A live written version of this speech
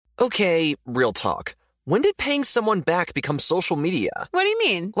Okay, real talk. When did paying someone back become social media? What do you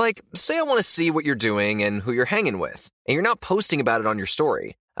mean? Like, say I want to see what you're doing and who you're hanging with, and you're not posting about it on your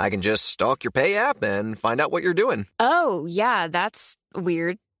story. I can just stalk your Pay app and find out what you're doing. Oh, yeah, that's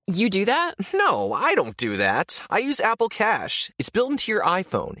weird. You do that? No, I don't do that. I use Apple Cash. It's built into your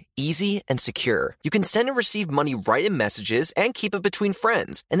iPhone, easy and secure. You can send and receive money right in Messages and keep it between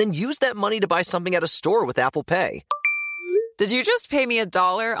friends, and then use that money to buy something at a store with Apple Pay. Did you just pay me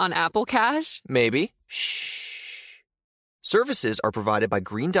 $1 on Apple Cash? Maybe. Shh. Services are provided by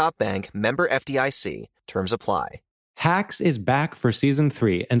Green Dot Bank, member FDIC. Terms apply. Hacks is back for season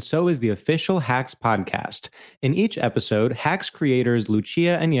 3, and so is the official Hacks podcast. In each episode, Hacks creators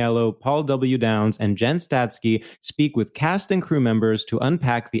Lucia Aniello, Paul W. Downs, and Jen Statsky speak with cast and crew members to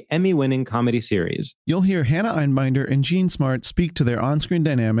unpack the Emmy-winning comedy series. You'll hear Hannah Einbinder and Jean Smart speak to their on-screen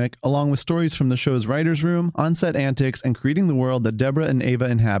dynamic, along with stories from the show's writer's room, on-set antics, and creating the world that Deborah and Ava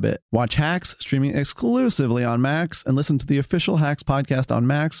inhabit. Watch Hacks, streaming exclusively on Max, and listen to the official Hacks podcast on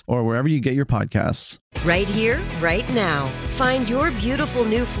Max or wherever you get your podcasts. Right here, right now. Find your beautiful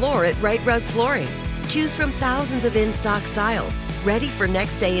new floor at Right Rug Flooring. Choose from thousands of in-stock styles, ready for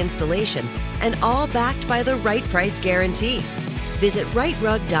next day installation, and all backed by the right price guarantee. Visit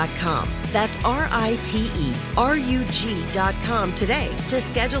rightrug.com. That's RITERUG.com today to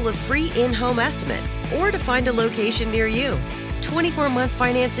schedule a free in-home estimate or to find a location near you. 24-month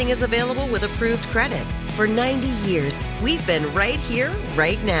financing is available with approved credit. For 90 years, we've been right here,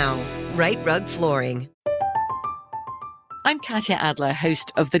 right now. Right Rug Flooring. I'm Katya Adler,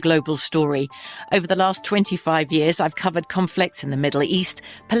 host of The Global Story. Over the last 25 years, I've covered conflicts in the Middle East,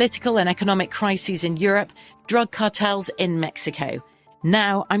 political and economic crises in Europe, drug cartels in Mexico.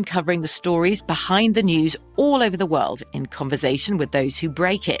 Now I'm covering the stories behind the news all over the world in conversation with those who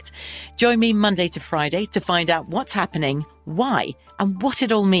break it. Join me Monday to Friday to find out what's happening, why, and what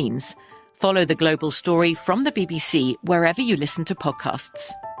it all means. Follow The Global Story from the BBC wherever you listen to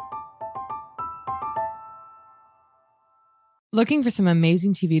podcasts. Looking for some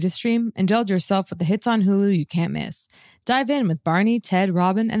amazing TV to stream? Indulge yourself with the hits on Hulu you can't miss. Dive in with Barney, Ted,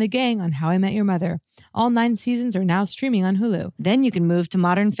 Robin, and the gang on How I Met Your Mother. All 9 seasons are now streaming on Hulu. Then you can move to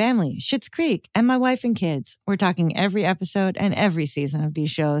Modern Family, Schitt's Creek, and My Wife and Kids. We're talking every episode and every season of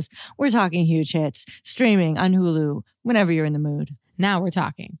these shows. We're talking huge hits, streaming on Hulu whenever you're in the mood. Now we're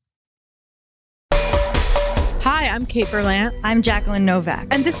talking. Hi, I'm Kate Berlant. I'm Jacqueline Novak.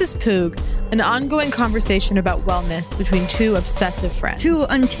 And this is Poog, an ongoing conversation about wellness between 2 obsessive friends. 2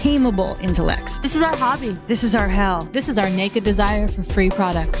 untamable intellects. This is our hobby. This is our hell. This is our naked desire for free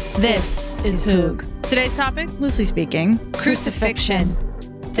products. This is Poog. Today's topics? Loosely speaking, crucifixion,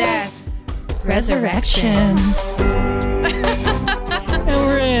 death, resurrection. And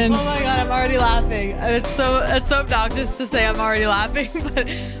we're in. Oh my God, I'm already laughing. It's so obnoxious to say I'm already laughing,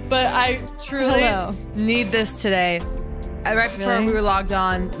 but I truly need this today. Right before we were logged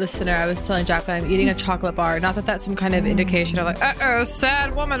on, listener, I was telling Jacqueline I'm eating a chocolate bar. Not that that's some kind of indication of like,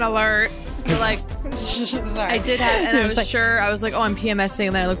 sad woman alert. But like, I did have, and I was sure, I was like, I'm PMSing.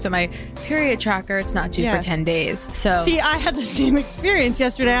 And then I looked at my period tracker. It's not due for 10 days. So see, I had the same experience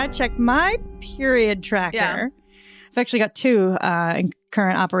yesterday. I checked my period tracker. Yeah. I've actually got 2 in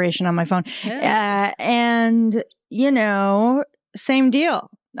current operation on my phone. Yeah. And, same deal.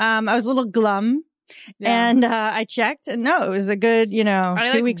 I was a little glum. Yeah. And I checked, and no, it was a good,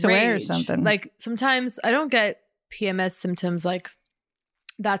 2 weeks away or something. Like sometimes I don't get PMS symptoms like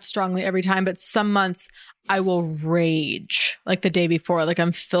that strongly every time, but some months I will rage like the day before. Like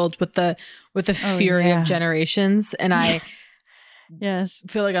I'm filled with the fury of generations, and I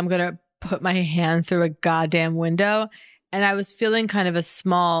feel like I'm gonna put my hand through a goddamn window. And I was feeling kind of a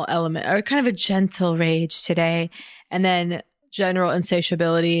small element or kind of a gentle rage today, and then general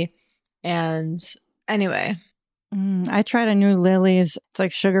insatiability. And anyway, I tried a new Lily's. It's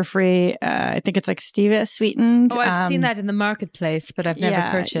like sugar-free. I think it's like stevia sweetened. Oh, I've seen that in the marketplace, but I've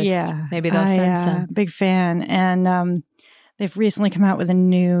never purchased. Yeah. Maybe they'll send some. Big fan. And they've recently come out with a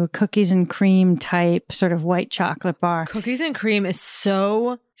new cookies and cream type sort of white chocolate bar. Cookies and cream is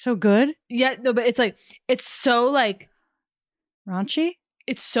so good. Yeah, no, but it's so like raunchy.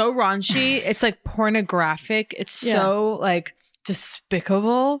 It's so raunchy. It's like pornographic. It's so like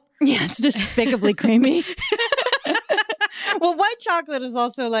despicable. Yeah, it's despicably creamy. Well, white chocolate is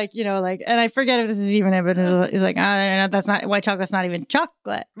also like, and I forget if this is even it, but it's like, that's not, white chocolate's not even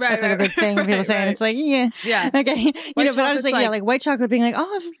chocolate. Right. That's like a big thing. People saying it's like, yeah. Okay. But I was like, white chocolate being like,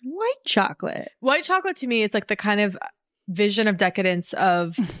 white chocolate. White chocolate to me is like the kind of vision of decadence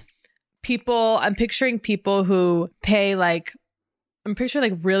of people. I'm picturing people who pay like, I'm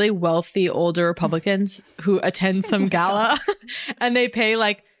picturing like really wealthy older Republicans who attend some gala and they pay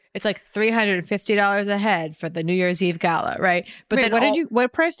like it's like $350 a head for the New Year's Eve gala, right? But wait, then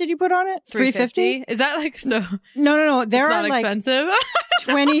what price did you put on it? $350? Is that like so? No. They're not like expensive.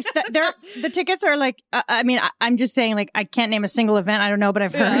 20. The tickets are like. I mean, I'm just saying. Like, I can't name a single event. I don't know, but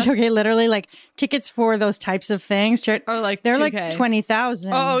I've heard. Okay, literally, like tickets for those types of things are like they're $2K. like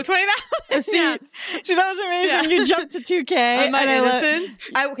 20,000. Oh, 20,000. See, that was amazing. You jumped to 2K. On my innocence.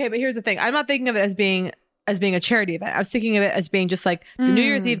 Okay, but here's the thing. I'm not thinking of it as being a charity event. I was thinking of it as being just like the New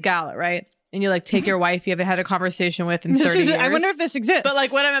Year's Eve gala, right? And you like take your wife you haven't had a conversation with in 30 years. I wonder if this exists. But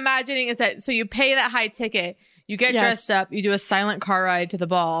like what I'm imagining is that so you pay that high ticket, you get dressed up, you do a silent car ride to the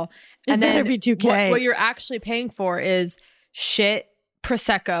ball, and then be 2K. What you're actually paying for is shit,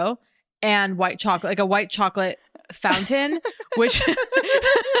 Prosecco, and white chocolate, like a white chocolate fountain, which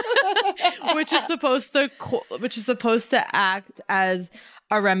is supposed to act as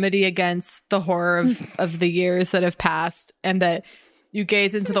a remedy against the horror of the years that have passed, and that you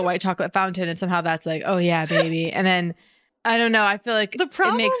gaze into the white chocolate fountain and somehow that's like, oh yeah, baby. And then I don't know. I feel like the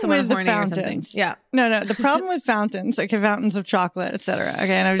problem it makes someone with horny or something. Yeah. No. The problem with fountains, fountains of chocolate, etc.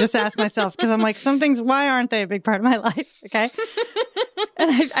 Okay, and I've just asked myself because I'm like, some things, why aren't they a big part of my life? Okay, and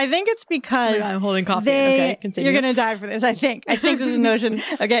I think it's because I'm holding coffee. Okay, continue. You're gonna die for this. I think this is a notion.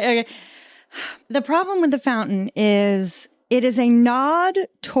 Okay. The problem with the fountain is it is a nod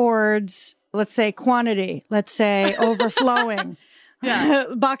towards, let's say, quantity. Let's say overflowing.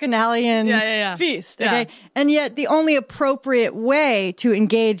 Bacchanalian feast. Okay. And yet the only appropriate way to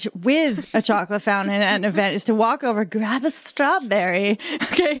engage with a chocolate fountain at an event is to walk over, grab a strawberry,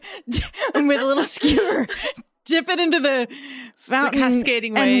 okay, and with a little skewer, dip it into the fountain, the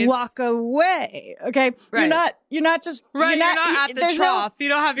cascading waves, and walk away. Okay. Right. You're not just right. You're not at the trough. You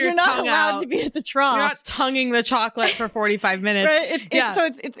don't have your tongue out. You're not allowed to be at the trough. You're not tonguing the chocolate for 45 minutes. Right.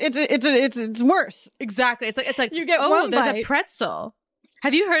 So it's worse. Exactly. It's like you get one bite. There's a pretzel.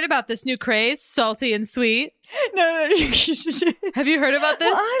 Have you heard about this new craze, salty and sweet? No. Have you heard about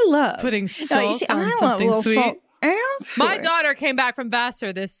this? Well, I love putting salt on something sweet. My daughter came back from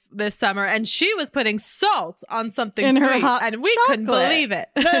Vassar this summer, and she was putting salt on something in sweet, her hot and we chocolate. couldn't believe it.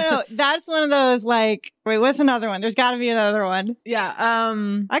 No, that's one of those like. Wait, what's another one? There's got to be another one. Yeah,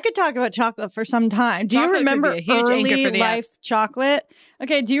 I could talk about chocolate for some time. Do you remember early life chocolate?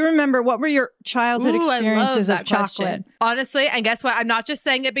 Okay, do you remember what were your childhood experiences of chocolate? Question. Honestly, and guess what? I'm not just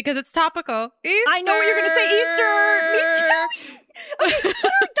saying it because it's topical. Easter. I know what you're going to say. Easter. Me too. Okay,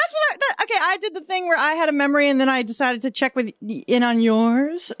 okay, I did the thing where I had a memory and then I decided to check in on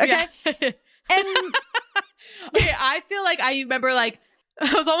yours. Okay. Yeah. And okay, I feel like I remember like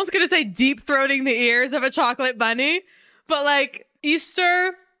I was almost going to say deep throating the ears of a chocolate bunny, but like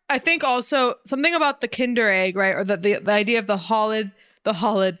Easter, I think also something about the Kinder egg, right? Or the idea of the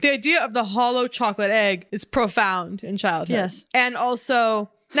idea of the hollow chocolate egg is profound in childhood. Yes. And also,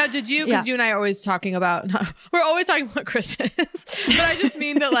 now did you, because you and I are always talking about, we're always talking about Christmas, but I just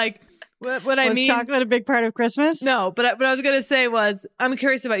mean that like, what I mean. Was chocolate a big part of Christmas? No, but what I was going to say was, I'm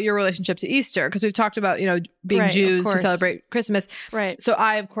curious about your relationship to Easter, because we've talked about, being Jews who celebrate Christmas. Right. So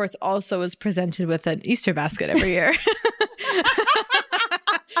I, of course, also was presented with an Easter basket every year.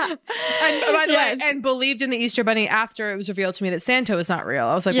 And by the way, and believed in the Easter bunny after it was revealed to me that Santa was not real.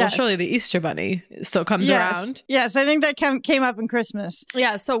 I was like, well, surely the Easter bunny still comes around. Yes, I think that came up in Christmas.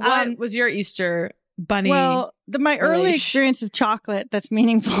 Yeah. So what was your Easter bunny? Well, my early experience of chocolate that's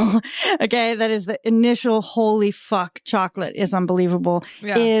meaningful, okay, that is the initial holy fuck chocolate is unbelievable,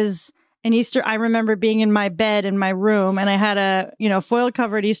 is an Easter. I remember being in my bed in my room and I had a, foil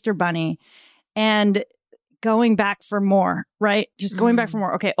covered Easter bunny and going back for more, right? Just going back for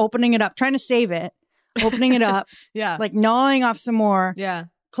more. Okay, opening it up, trying to save it, opening it up, like gnawing off some more,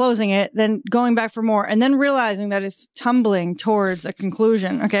 closing it, then going back for more, and then realizing that it's tumbling towards a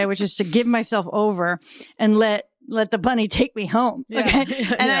conclusion, okay, which is to give myself over and let the bunny take me home, okay?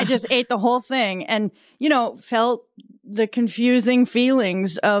 And I just ate the whole thing and, felt the confusing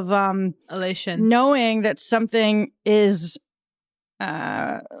feelings of elation, knowing that something is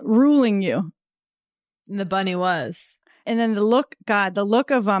ruling you. And the bunny was. And then the look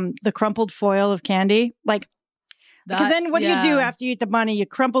of the crumpled foil of candy, like, because then what do you do after you eat the bunny? You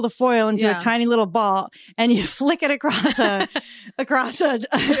crumple the foil into a tiny little ball and you flick it across a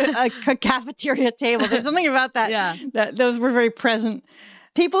cafeteria table. There's something about that. That those were very present.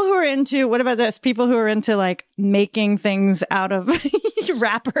 People who are into, what about this? People who are into like making things out of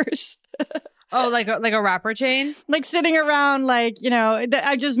wrappers. Oh, like a wrapper chain? Like sitting around, like,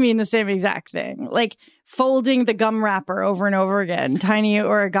 I just mean the same exact thing. Like folding the gum wrapper over and over again, tiny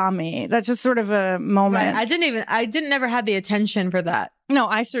origami. That's just sort of a moment. Right. I didn't never had the attention for that No,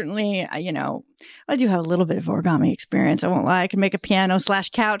 I certainly, I do have a little bit of origami experience. I won't lie. I can make a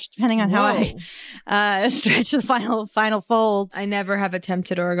piano/couch depending on how I stretch the final fold. I never have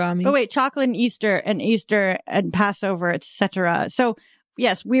attempted origami. But wait, chocolate and Easter and Passover, etc. So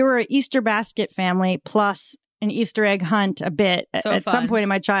yes, we were an Easter basket family plus an Easter egg hunt a bit at some point in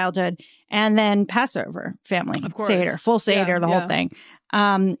my childhood, and then Passover family, of course. Seder, full Seder, the whole thing.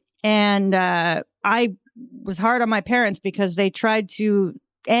 I was hard on my parents because they tried to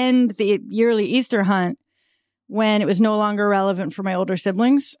end the yearly Easter hunt when it was no longer relevant for my older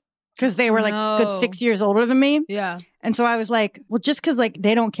siblings because they were like good 6 years older than me. Yeah. And so I was like, well, just because like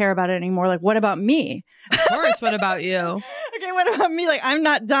they don't care about it anymore, like what about me? Of course. What about you? Okay, what about me? Like I'm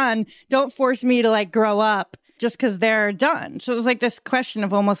not done. Don't force me to like grow up just because they're done. So it was like this question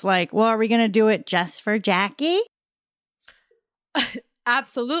of almost like, well, are we going to do it just for Jackie?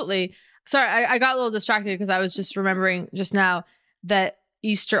 Absolutely. Sorry, I got a little distracted because I was just remembering just now that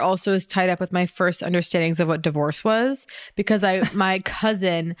Easter also is tied up with my first understandings of what divorce was, because my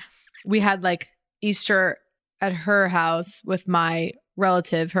cousin, we had like Easter at her house with my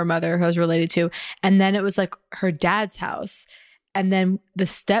relative, her mother, who I was related to, and then it was like her dad's house, and then the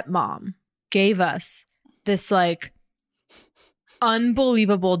stepmom gave us this like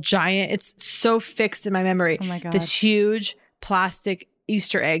unbelievable giant, it's so fixed in my memory, oh my God, this huge plastic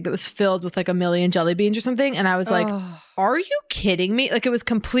Easter egg that was filled with like a million jelly beans or something. And I was like, are you kidding me? Like it was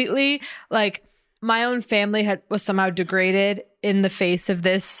completely like my own family was somehow degraded in the face of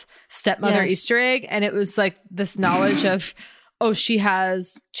this stepmother Easter egg. And it was like this knowledge of, oh, she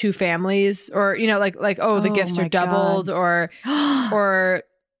has two families, or, the gifts are doubled, or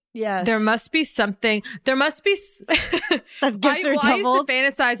yes, there must be something. There must be. That gifts are doubled. I used to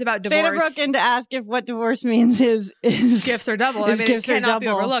fantasize about divorce. Theta broke in to ask if what divorce means is gifts are doubled. I mean, gifts it cannot be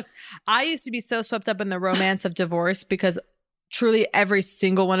overlooked. I used to be so swept up in the romance of divorce because truly every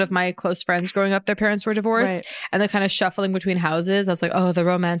single one of my close friends growing up, their parents were divorced, and the kind of shuffling between houses. I was like, oh, the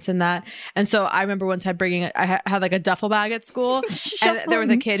romance in that. And so I remember one time I had like a duffel bag at school, and there was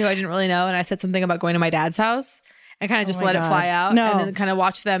a kid who I didn't really know, and I said something about going to my dad's house. And kind of just let it fly out, and then kind of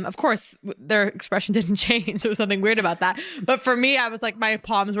watch them. Of course, their expression didn't change. There was something weird about that. But for me, I was like, my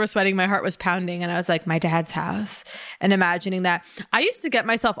palms were sweating, my heart was pounding, and I was like, my dad's house, and imagining that. I used to get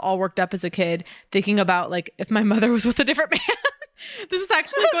myself all worked up as a kid, thinking about like if my mother was with a different man. This is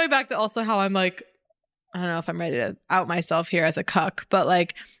actually going back to also how I'm like, I don't know if I'm ready to out myself here as a cuck, but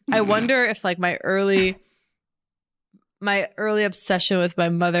like, I wonder if like my early obsession with my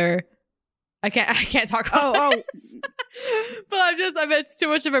mother. I can't talk about this. But it's too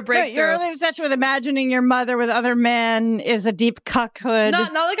much of a breakthrough. You're really obsessed with imagining your mother with other men is a deep cuckhood.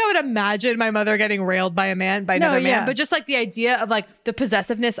 Not like I would imagine my mother getting railed by another man, but just like the idea of like the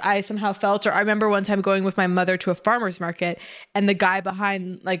possessiveness I somehow felt. Or I remember one time going with my mother to a farmer's market, and the guy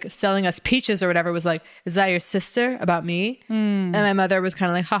behind like selling us peaches or whatever was like, "Is that your sister about me?" And my mother was kind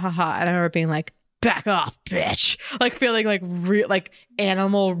of like, "Ha ha ha," and I remember being like, back off, bitch. Like feeling like like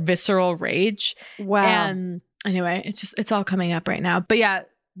animal visceral rage. Wow. And anyway, it's all coming up right now. But yeah,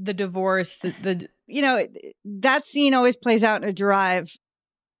 the divorce, the that scene always plays out in a drive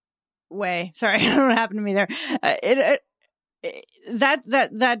way. Sorry, I don't know what happened to me there.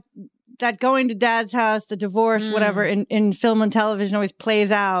 That going to dad's house, the divorce, whatever, in film and television always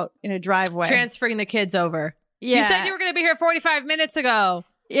plays out in a driveway. Transferring the kids over. Yeah. You said you were going to be here 45 minutes ago.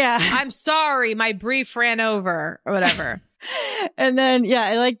 Yeah. I'm sorry, my brief ran over or whatever. And then,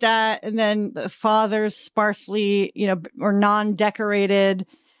 I like that. And then the father's sparsely, or non-decorated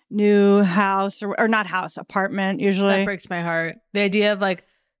new house or not house, apartment usually. That breaks my heart. The idea of like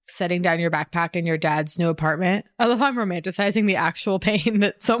setting down your backpack in your dad's new apartment. I love how I'm romanticizing the actual pain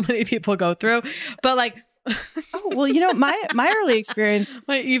that so many people go through. But like, oh, well, my early experience.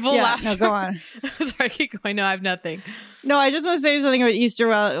 My evil laughter. No, go on. Sorry, keep going. No, I have nothing. No, I just want to say something about Easter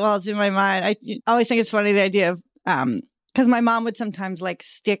while it's in my mind. I always think it's funny, the idea of, because my mom would sometimes like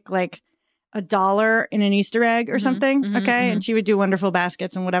stick like $1 in an Easter egg or something. And she would do wonderful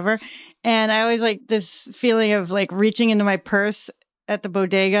baskets and whatever. And I always like this feeling of like reaching into my purse at the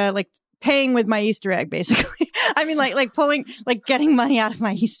bodega, like paying with my Easter egg, basically. I mean, like pulling, like getting money out of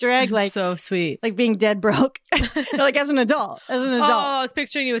my Easter egg, like so sweet, like being dead broke, like as an adult. Oh, I was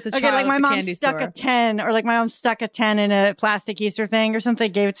picturing you as a child. Okay, like my mom stuck a 10, or like my mom stuck a 10 in a plastic Easter thing or something,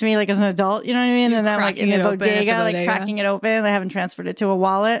 gave it to me like as an adult. You know what I mean? And then like in the bodega, like cracking it open. I haven't transferred it to a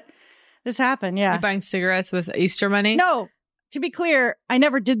wallet. This happened. Yeah. You're buying cigarettes with Easter money? No. To be clear, I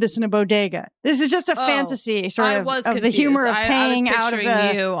never did this in a bodega. This is just a fantasy, sort of the humor of paying out of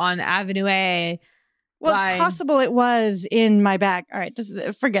you on Avenue A Well, it's possible it was in my bag. All right,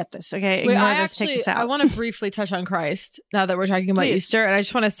 forget this. Okay, wait, take this out. I want to briefly touch on Christ now that we're talking about Easter, and I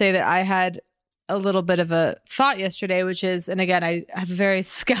just want to say that I had a little bit of a thought yesterday, which is, and again, I have a very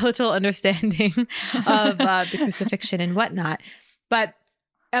skeletal understanding of the crucifixion and whatnot. But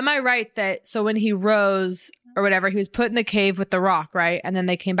am I right that so when he rose or whatever, he was put in the cave with the rock, right? And then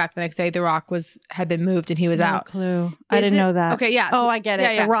they came back the next day. The rock had been moved and he was out. No clue. I didn't know that. Okay, yeah. I get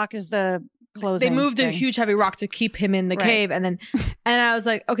it. The rock is the closing. They moved a huge heavy rock to keep him in the cave, and I was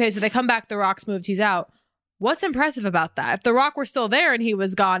like, okay, so they come back, the rock's moved, he's out. What's impressive about that? If the rock were still there and he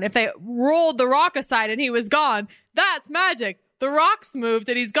was gone, if they rolled the rock aside and he was gone, that's magic. The rock's moved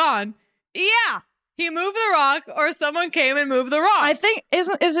and he's gone. Yeah, he moved the rock, or someone came and moved the rock. I think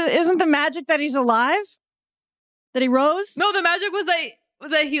isn't the magic that he's alive? That he rose? No, the magic was that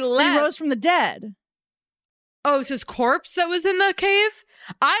he left. That he rose from the dead. Oh, it's his corpse that was in the cave?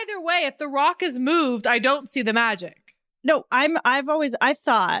 Either way, if the rock is moved, I don't see the magic. No, I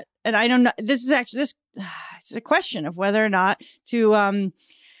thought, and I don't know, this is a question of whether or not to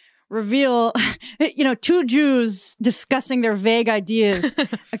reveal, two Jews discussing their vague ideas,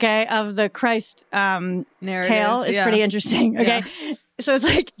 okay, of the Christ narrative tale is pretty interesting, okay? Yeah. So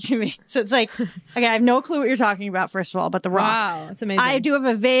it's like, okay, I have no clue what you're talking about, first of all, but the rock. Wow, that's amazing. I do have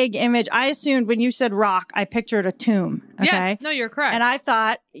a vague image. I assumed when you said rock, I pictured a tomb. Okay? Yes, no, you're correct. And I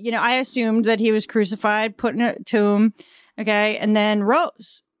thought, I assumed that he was crucified, put in a tomb, okay, and then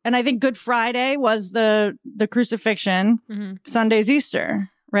rose. And I think Good Friday was the crucifixion. Mm-hmm. Sunday's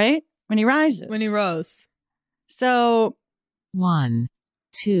Easter, right? When he rises. When he rose. So 1,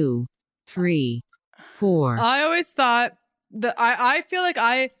 2, 3, 4. I always thought I feel like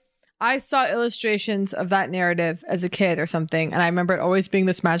I saw illustrations of that narrative as a kid or something, and I remember it always being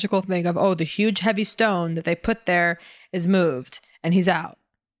this magical thing of, the huge heavy stone that they put there is moved and he's out.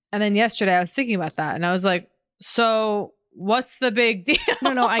 And then yesterday I was thinking about that and I was like, so what's the big deal?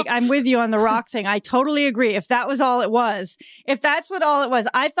 No, I'm with you on the rock thing. I totally agree. If that was all it was, if that's what all it was,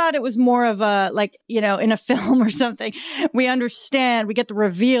 I thought it was more of a, in a film or something, we understand, we get the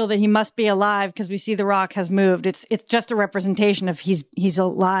reveal that he must be alive because we see the rock has moved. It's just a representation of he's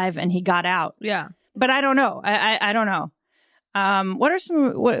alive and he got out. Yeah. But I don't know. I don't know. What are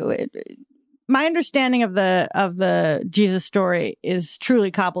my understanding of the Jesus story is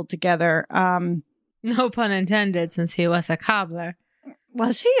truly cobbled together. No pun intended, since he was a cobbler.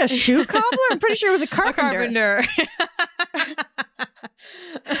 Was he a shoe cobbler? I'm pretty sure he was a carpenter. A cobbler!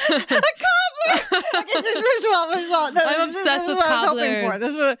 Okay, first of all, I'm obsessed with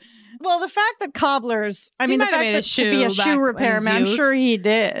cobblers. Well, the fact that cobblers, the fact that to be a shoe repairman, I'm sure he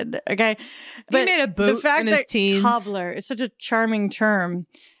did. Okay, but he made a boot the fact in his that teens. Cobbler is such a charming term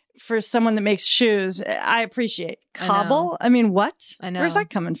for someone that makes shoes. I appreciate cobble. I mean, what? I know. Where's that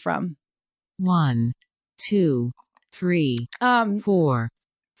coming from? 1, 2, 3, 4,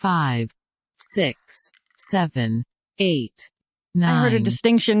 5, 6, 7, 8, 9. I heard a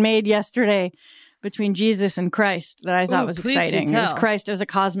distinction made yesterday between Jesus and Christ that I thought was exciting. It was Christ as a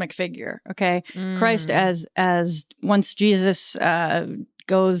cosmic figure. Okay, Christ as once Jesus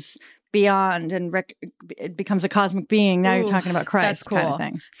goes beyond and it becomes a cosmic being. Now you're talking about Christ. That's cool. Kind of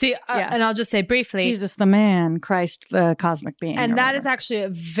thing. See, and I'll just say briefly, Jesus the man, Christ the cosmic being, and that is actually a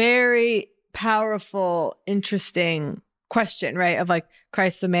very powerful, interesting question, right? Of like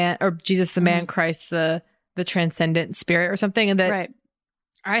Christ the man, or Jesus the man, Christ the transcendent spirit or something. And that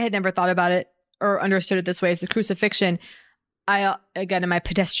I had never thought about it or understood it this way as the crucifixion. I, again, in my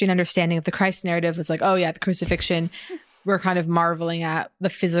pedestrian understanding of the Christ narrative was like, oh yeah, the crucifixion, we're kind of marveling at the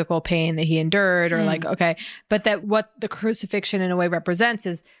physical pain that he endured, or like, okay, but that what the crucifixion in a way represents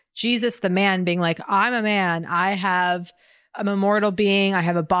is Jesus the man being like, I'm a man, I'm a mortal being. I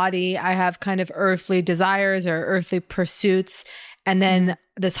have a body. I have kind of earthly desires or earthly pursuits. And then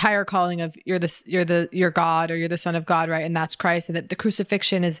this higher calling of you're God, or you're the Son of God, right? And that's Christ. And that the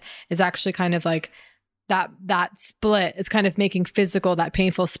crucifixion is actually kind of like that split is kind of making physical, that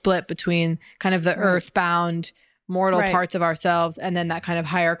painful split between kind of the earthbound mortal parts of ourselves and then that kind of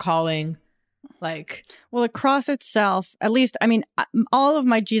higher calling. Like, well, the cross itself, at least, all of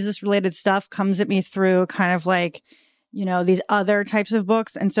my Jesus related stuff comes at me through kind of like, these other types of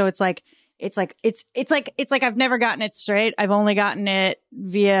books. And so it's like I've never gotten it straight. I've only gotten it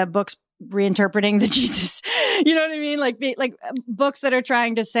via books reinterpreting the Jesus. You know what I mean? Like books that are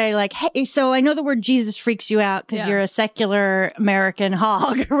trying to say like, hey, so I know the word Jesus freaks you out because you're a secular American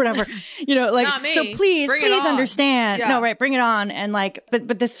hog or whatever, Not me. So please understand. Yeah. No, right. Bring it on. And like,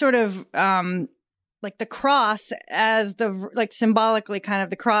 but this sort of, like the cross as symbolically kind of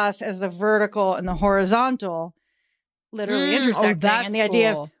the cross as the vertical and the horizontal, literally intersecting, and the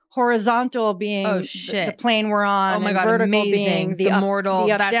idea of horizontal being the plane we're on. Oh my God, vertical amazing. Being the mortal.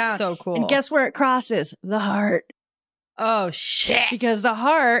 the up, That's down. So cool. And guess where it crosses? The heart. Oh shit. Because the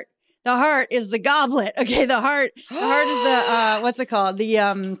heart is the goblet. Okay, the heart is the what's it called?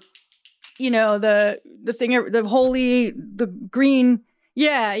 The the thing, the holy, the green.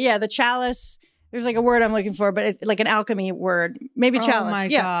 Yeah, the chalice. There's like a word I'm looking for, but it's like an alchemy word. Maybe chalice. Oh my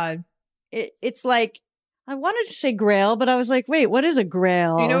God. It's like, I wanted to say grail, but I was like, wait, what is a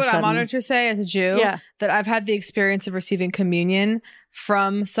grail? You know what I'm honored to say as a Jew? Yeah. That I've had the experience of receiving communion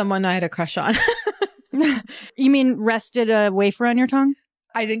from someone I had a crush on. You mean rested a wafer on your tongue?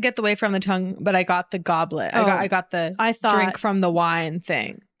 I didn't get the wafer on the tongue, but I got the goblet. I got the drink from the wine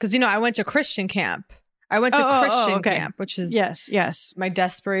thing. Because, I went to Christian camp. I went to Christian camp, which is yes, my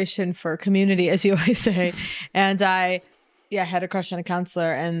desperation for community, as you always say. And I had a crush on a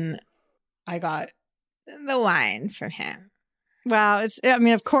counselor, and I got the wine from him. Wow.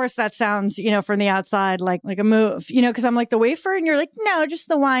 Of course that sounds, from the outside like a move, because I'm like the wafer and you're like, no, just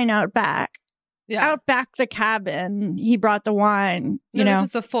the wine out back. Yeah. Out back the cabin, he brought the wine. This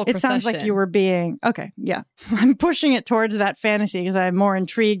was the full procession. It sounds like you were being okay. Yeah, I'm pushing it towards that fantasy because I'm more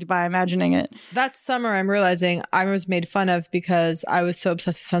intrigued by imagining it. That summer, I'm realizing I was made fun of because I was so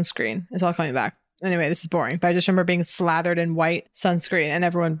obsessed with sunscreen. It's all coming back. Anyway, this is boring, but I just remember being slathered in white sunscreen and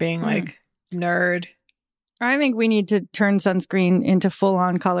everyone being like, nerd. I think we need to turn sunscreen into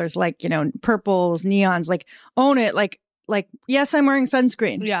full-on colors, like purples, neons. Like own it. Like yes, I'm wearing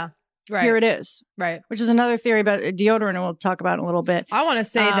sunscreen. Yeah. Right. Here it is. Right. Which is another theory about deodorant, and we'll talk about in a little bit. I want to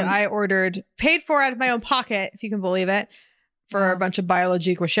say that I paid for out of my own pocket, if you can believe it, for a bunch of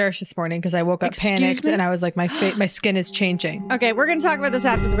Biologique Recherche this morning because I woke up panicked and I was like, my skin is changing. Okay, we're going to talk about this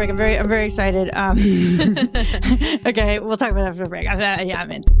after the break. I'm very excited. Okay, we'll talk about it after the break.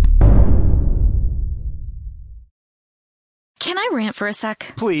 I'm in. Can I rant for a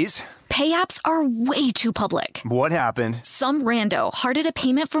sec? Please. Pay apps are way too public. What happened? Some rando hearted a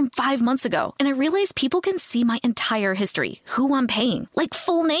payment from 5 months ago, and I realized people can see my entire history, who I'm paying, like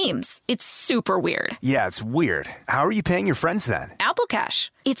full names. It's super weird. Yeah, it's weird. How are you paying your friends then? Apple Cash.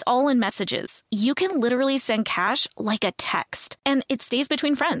 It's all in messages. You can literally send cash like a text, and it stays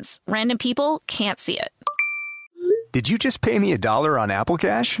between friends. Random people can't see it. Did you just pay me $1 on Apple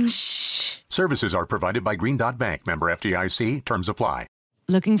Cash? Shh. Services are provided by Green Dot Bank. Member FDIC. Terms apply.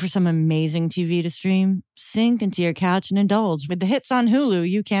 Looking for some amazing TV to stream? Sink into your couch and indulge with the hits on Hulu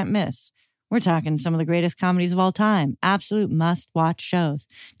you can't miss. We're talking some of the greatest comedies of all time, absolute must-watch shows.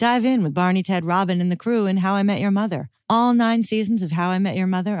 Dive in with Barney, Ted, Robin, and the crew in How I Met Your Mother. All 9 seasons of How I Met Your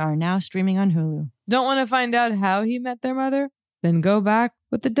Mother are now streaming on Hulu. Don't want to find out how he met their mother? Then go back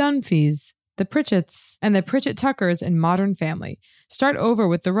with the Dunphys, the Pritchetts, and the Pritchett Tuckers in Modern Family. Start over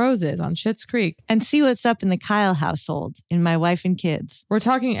with the Roses on Schitt's Creek. And see what's up in the Kyle household in My Wife and Kids. We're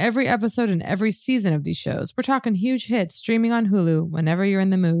talking every episode and every season of these shows. We're talking huge hits streaming on Hulu whenever you're in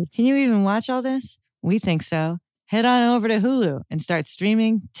the mood. Can you even watch all this? We think so. Head on over to Hulu and start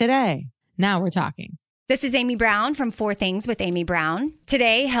streaming today. Now we're talking. This is Amy Brown from 4 Things with Amy Brown.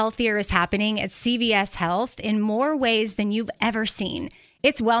 Today, healthier is happening at CVS Health in more ways than you've ever seen.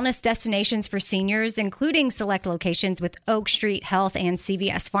 It's wellness destinations for seniors, including select locations with Oak Street Health and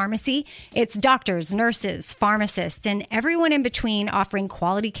CVS Pharmacy. It's doctors, nurses, pharmacists, and everyone in between offering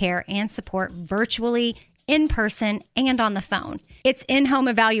quality care and support virtually, in person, and on the phone. It's in-home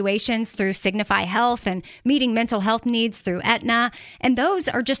evaluations through Signify Health and meeting mental health needs through Aetna. And those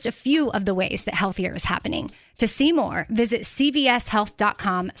are just a few of the ways that healthier is happening. To see more, visit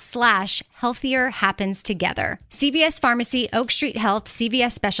cvshealth.com/healthier happens together. CVS Pharmacy, Oak Street Health,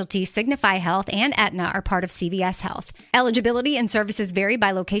 CVS Specialty, Signify Health, and Aetna are part of CVS Health. Eligibility and services vary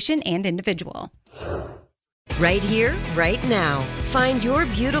by location and individual. Right here, right now. Find your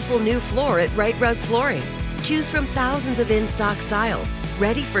beautiful new floor at Right Rug Flooring. Choose from thousands of in-stock styles,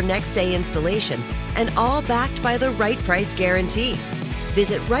 ready for next day installation, and all backed by the right price guarantee.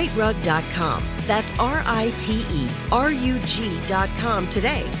 Visit rightrug.com. That's RITERUG.com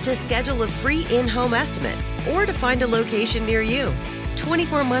today to schedule a free in-home estimate or to find a location near you.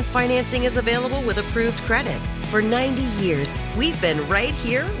 24-month financing is available with approved credit. For 90 years, we've been right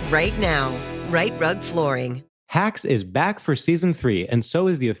here, right now. Right Rug Flooring. Hacks is back for season 3, and so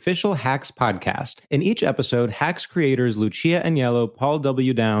is the official Hacks podcast. In each episode, Hacks creators Lucia Aniello, Paul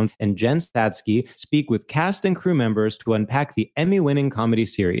W. Downs, and Jen Statsky speak with cast and crew members to unpack the Emmy-winning comedy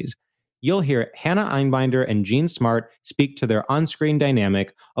series. You'll hear Hannah Einbinder and Jean Smart speak to their on-screen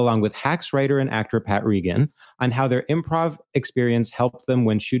dynamic, along with Hacks writer and actor Pat Regan, on how their improv experience helped them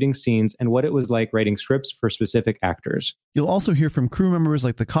when shooting scenes and what it was like writing scripts for specific actors. You'll also hear from crew members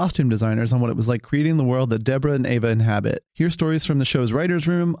like the costume designers on what it was like creating the world that Deborah and Ava inhabit. Hear stories from the show's writer's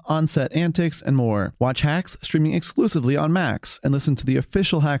room, on-set antics, and more. Watch Hacks streaming exclusively on Max, and listen to the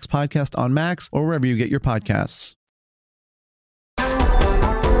official Hacks podcast on Max or wherever you get your podcasts.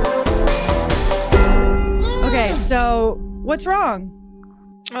 Okay, so what's wrong?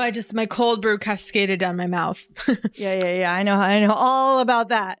 Oh, my cold brew cascaded down my mouth. Yeah. I know all about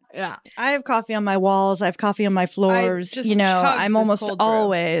that. Yeah. I have coffee on my walls. I have coffee on my floors. I'm almost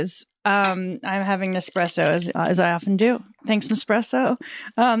always, I'm having Nespresso as I often do. Thanks, Nespresso.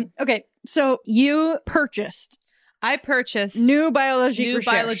 Okay. So you purchased. I purchased new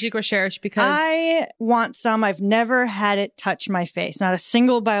Biologique Recherche because I want some. I've never had it touch my face. Not a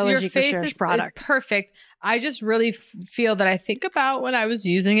single Biologique Recherche product. Is perfect. I just really feel that I think about when I was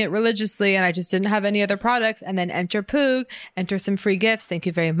using it religiously and I just didn't have any other products, and then enter Poog, enter some free gifts. Thank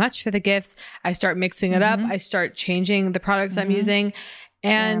you very much for the gifts. I start mixing it up. I start changing the products I'm using,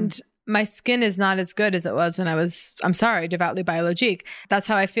 and my skin is not as good as it was when I was, I'm sorry, devoutly Biologique. That's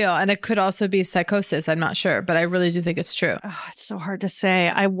how I feel. And it could also be psychosis. I'm not sure, but I really do think it's true. Oh, it's so hard to say.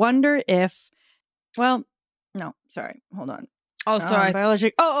 I wonder if, hold on. Oh, sorry.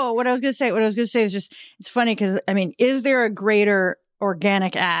 Biologique. What I was going to say is just, it's funny because, I mean, is there a greater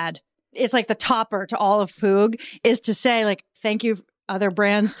organic ad? It's like the topper to all of Poog is to say, like, thank you, other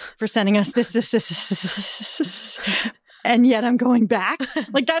brands, for sending us this. And yet I'm going back.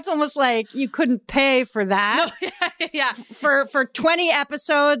 Like, that's almost like you couldn't pay for that. No, yeah. For 20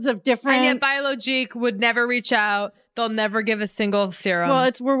 episodes of different. And yet Biologique would never reach out. They'll never give a single serum.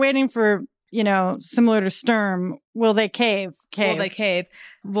 Well, we're waiting for, similar to Sturm. Will they cave? Will they cave?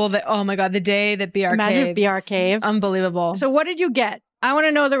 Oh my God, the day that BR Imagine caves. BR caved. Unbelievable. So what did you get? I want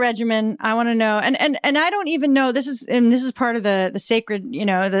to know the regimen. I want to know. And I don't even know. This is part of the sacred,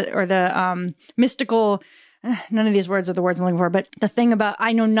 the mystical. None of these words are the words I'm looking for, but the thing about,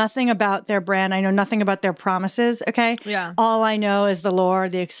 I know nothing about their brand. I know nothing about their promises. Okay. Yeah. All I know is the lore,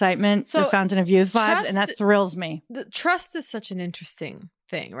 the excitement, the Fountain of Youth vibes, and that thrills me. The trust is such an interesting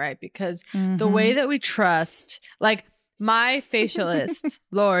thing, right? Because the way that we trust, like my facialist,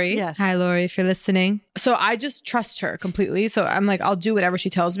 Lori. Yes. Hi, Lori, if you're listening. So I just trust her completely. So I'm like, I'll do whatever she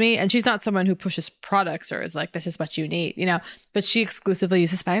tells me. And she's not someone who pushes products or is like, this is what you need, but she exclusively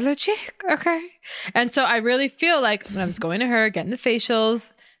uses Biologique. Okay. And so I really feel like when I was going to her, getting the facials,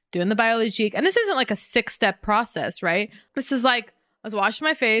 doing the Biologique, and this isn't like a 6-step process, right? This is like, I was washing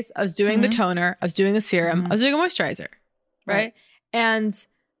my face, I was doing the toner, I was doing the serum, I was doing a moisturizer, right? And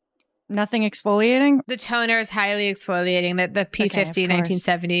nothing exfoliating? The toner is highly exfoliating. The P50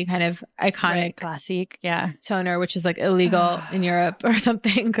 1970 kind of iconic classic, toner, which is like illegal in Europe or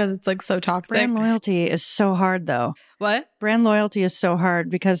something because it's like so toxic. Brand loyalty is so hard though. What? Brand loyalty is so hard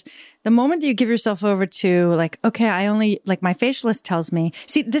because the moment that you give yourself over to like, okay, I only, like my facialist tells me,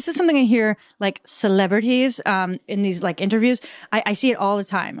 see, this is something I hear like celebrities in these like interviews. I see it all the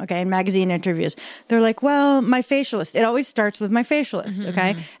time, okay, in magazine interviews. They're like, well, my facialist, it always starts with my facialist,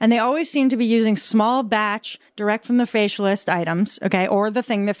 okay? And they always seem to be using small batch direct from the facialist items, okay, or the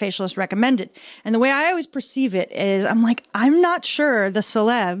thing the facialist recommended. And the way I always perceive it is I'm like, I'm not sure the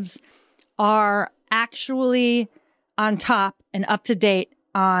celebs are actually on top and up to date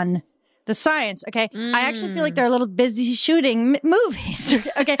on the science. Okay. I actually feel like they're a little busy shooting movies.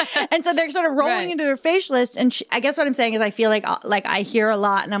 Okay. And so they're sort of rolling into their facialist. And I guess what I'm saying is I feel like I hear a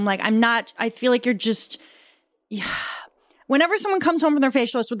lot and I'm like, I feel like you're just, whenever someone comes home from their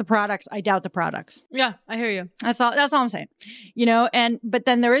facialist with the products, I doubt the products. Yeah, I hear you. That's all I'm saying. But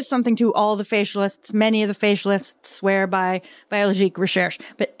then there is something to all the facialists. Many of the facialists swear by Biologique Recherche.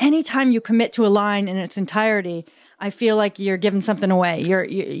 But anytime you commit to a line in its entirety, I feel like you're giving something away.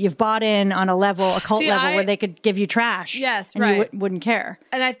 You've bought in on a cult level where they could give you trash. Yes, and right. You wouldn't care.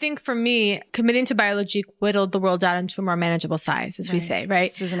 And I think for me, committing to Biologique whittled the world down into a more manageable size, as we say,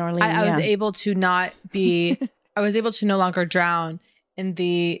 right? Susan Orlean, I was able to not be, I was able to no longer drown in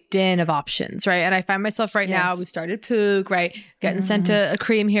the din of options, right? And I find myself right now, we started Poog, right? Getting sent a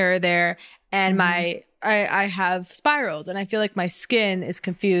cream here or there. And I have spiraled and I feel like my skin is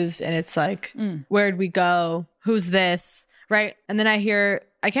confused and it's like, where'd we go? Who's this? Right. And then I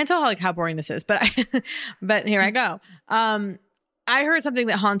can't tell how boring this is, but but here I go. I heard something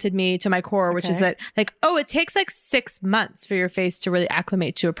that haunted me to my core, which is that like, it takes like 6 months for your face to really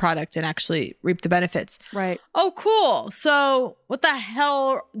acclimate to a product and actually reap the benefits. Right. Oh, cool. So what the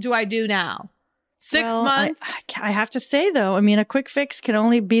hell do I do now? 6 months. I have to say, though, I mean, a quick fix can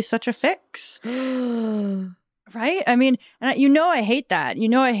only be such a fix. Right? I mean, and I hate that.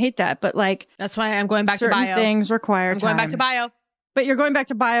 I hate that. But like, that's why I'm going back to bio. Certain things require time. I'm going back to bio. But you're going back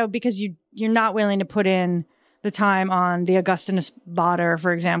to bio because you're not willing to put in the time on the Augustinus Bader,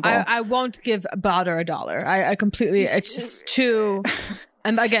 for example. I won't give Bader $1. I completely, it's just too,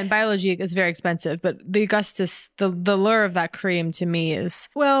 and again, Biologique is very expensive, but the Augustus, the lure of that cream to me is.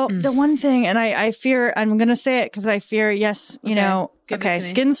 Well, the one thing, and I fear, I'm going to say it because I fear, yes,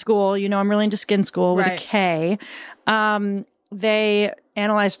 Skin School, I'm really into Skin School with a K. They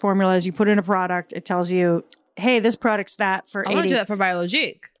analyze formulas, you put in a product, it tells you, hey, this product's that for 80. I want to do that for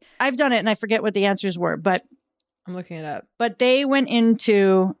Biologique. I've done it and I forget what the answers were, but I'm looking it up. But they went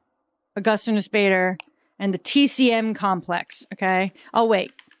into Augustinus Bader and the TCM complex. Okay. I'll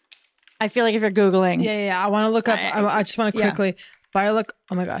wait. I feel like if you're Googling. Yeah. I want to look up. I just want to quickly. BioLook.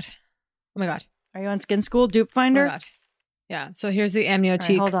 Oh my God. Are you on Skin School? Dupe Finder? Oh my God. Yeah. So here's the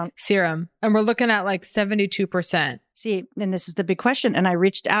amniotic serum. And we're looking at like 72%. See, and this is the big question. And I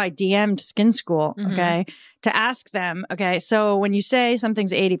reached out, I DM'd Skin School, okay, to ask them, okay, so when you say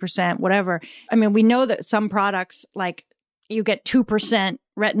something's 80%, whatever, I mean, we know that some products, like, you get 2%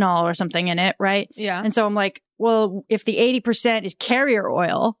 retinol or something in it, right? Yeah. And so I'm like, well, if the 80% is carrier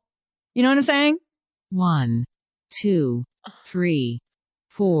oil, you know what I'm saying? 1, 2, 3,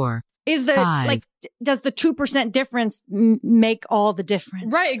 4. Is the 5. like? Does the 2% difference make all the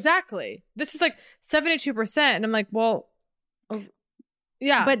difference? Right, exactly. This is like 72%, and I'm like, well,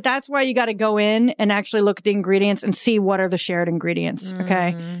 yeah. But that's why you got to go in and actually look at the ingredients and see what are the shared ingredients.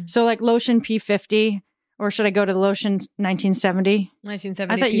 Okay, so like lotion P50, or should I go to the lotion 1970?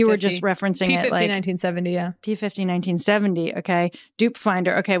 1970. I thought you were just referencing P50, it. Like, 1970, yeah. P50, 1970. Okay, Dupe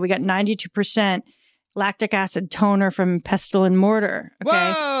Finder. Okay, we got 92%. Lactic acid toner from Pestle and Mortar.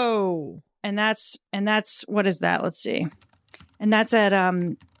 Okay. Whoa. And that's what is that? Let's see. And that's at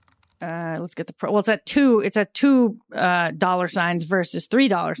let's get it's at $2 dollar signs versus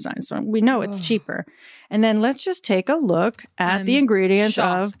 $3 signs. So we know it's cheaper. And then let's just take a look at the ingredients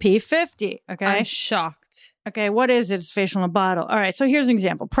of P50. Okay. I'm shocked. Okay, what is it? It's facial in a bottle. All right, so here's an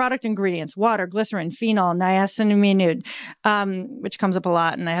example. Product ingredients: water, glycerin, phenol, niacinamide, which comes up a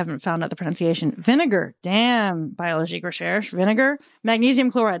lot, and I haven't found out the pronunciation. Vinegar. Damn, Biologique Recherche. Vinegar. Magnesium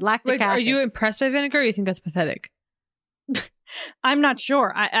chloride, lactic acid. Are you impressed by vinegar, or you think that's pathetic? I'm not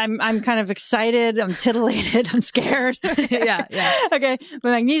sure. I'm kind of excited. I'm titillated. I'm scared. Yeah. Okay, but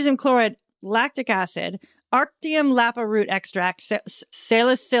magnesium chloride, lactic acid, Arctium lapa root extract,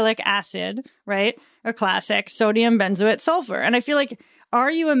 salicylic acid, right? A classic, sodium benzoate sulfur. And I feel like,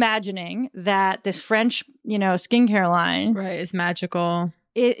 are you imagining that this French, skincare line, right, is magical?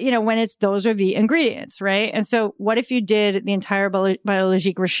 When those are the ingredients, right? And so what if you did the entire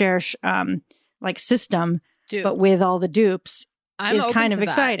Biologique Recherche, system, dupes, but with all the dupes? Is kind of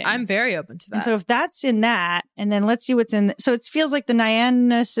exciting. I'm very open to that. And so if that's in that, and then let's see what's in. So it feels like the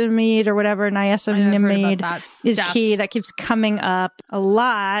niacinamide or whatever, niacinamide is key. That keeps coming up a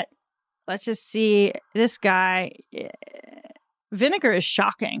lot. Let's just see this guy. Vinegar is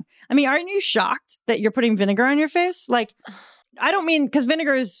shocking. I mean, aren't you shocked that you're putting vinegar on your face? Like, I don't mean, because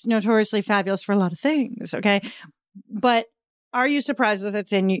vinegar is notoriously fabulous for a lot of things. Okay. But are you surprised that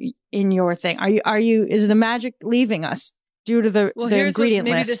that's in your thing? Are you, is the magic leaving us? Due to the ingredient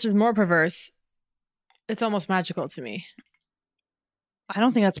list. Maybe this is more perverse. It's almost magical to me. I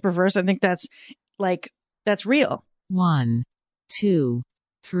don't think that's perverse. I think that's real. 1, 2,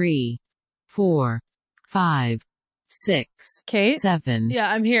 3, 4, 5, 6, Kate? 7.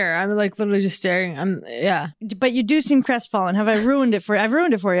 Yeah, I'm here. I'm like literally just staring. Yeah. But you do seem crestfallen. Have I ruined it for you? I've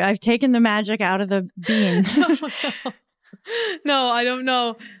ruined it for you. I've taken the magic out of the bean. No, I don't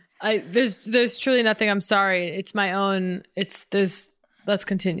know. There's truly nothing. I'm sorry. It's my own. Let's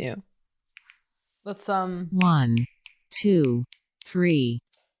continue. Let's 1, 2, 3,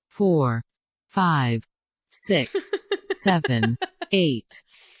 4, 5, 6, 7, 8,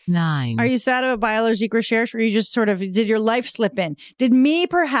 9. Are you sad about Biologique Recherche, or you just sort of did your life slip in? Did me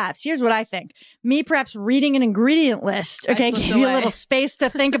perhaps? Here's what I think. Me perhaps reading an ingredient list. Okay, gave you a little space to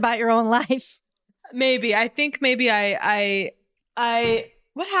think about your own life. Maybe. I think maybe I.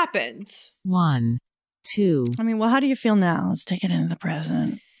 What happened? 1, 2. I mean, well, how do you feel now? Let's take it into the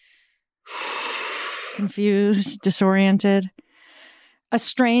present. Confused, disoriented, a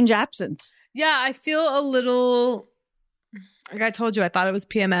strange absence. Yeah, I feel a little, like I told you, I thought it was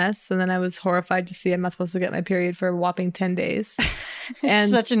PMS, and then I was horrified to see I'm not supposed to get my period for a whopping 10 days.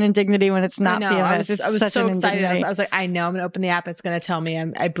 And such an indignity when it's not PMS. I was so excited. I was like, I know I'm going to open the app. It's going to tell me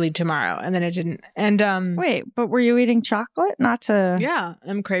I bleed tomorrow. And then it didn't. And wait, but were you eating chocolate? Not to. Yeah,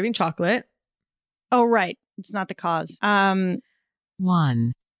 I'm craving chocolate. Oh, right. It's not the cause.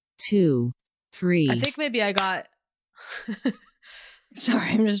 1, 2, 3. I think maybe I got. Sorry,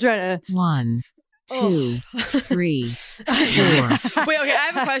 I'm just trying to. 1, 2, 3, 4. Wait, okay, I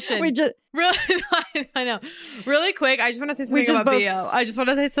have a question. We just really, I know. Really quick, I just want to say something just about both- BO. I just want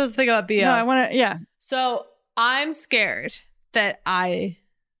to say something about BO. No, I want to. Yeah. So I'm scared that I.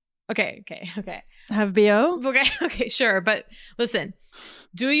 Okay. Have BO? Okay, sure. But listen,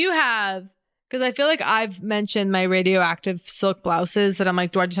 do you have, because I feel like I've mentioned my radioactive silk blouses that I'm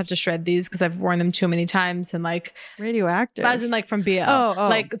like, do I just have to shred these because I've worn them too many times and like. Radioactive? As in like from BO. Oh.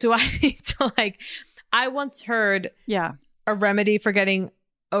 Like, do I need to like, I once heard Yeah. a remedy for getting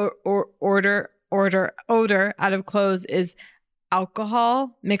odor out of clothes is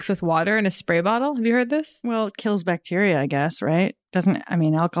alcohol mixed with water in a spray bottle. Have you heard this? Well, it kills bacteria, I guess, right?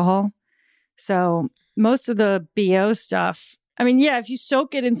 Alcohol. So most of the BO stuff, if you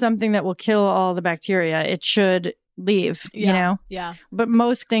soak it in something that will kill all the bacteria, it should leave, you know? Yeah. But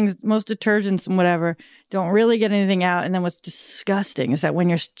most detergents and whatever don't really get anything out. And then what's disgusting is that when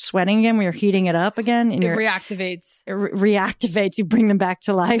you're sweating again, when you're heating it up again, and it reactivates. It reactivates. You bring them back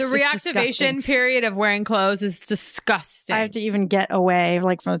to life. The reactivation period of wearing clothes is disgusting. I have to even get away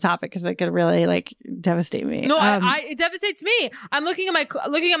from the topic because it could really devastate me. No, it devastates me. I'm looking at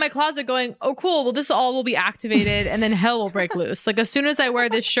my closet going, oh, cool. Well, this all will be activated and then hell will break loose. Like as soon as I wear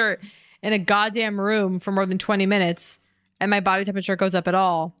this shirt in a goddamn room for more than 20 minutes and my body temperature goes up at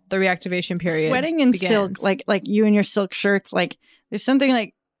all, the reactivation period sweating in begins. silk, like you and your silk shirts, there's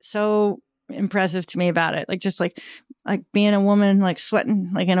something so impressive to me about it. Just being a woman,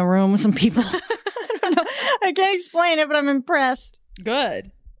 sweating in a room with some people. I don't know. I can't explain it, but I'm impressed.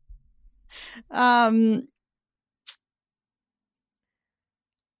 Good.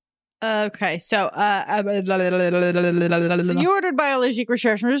 Okay, so you ordered Biologique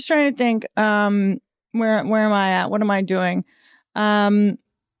Recherche. I'm just trying to think. Where am I at? What am I doing? 1,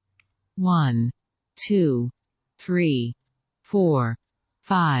 2, 3, 4,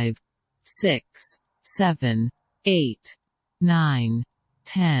 5, 6, 7, 8, 9,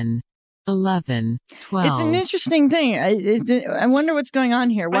 10, 11, 12. It's an interesting thing. I wonder what's going on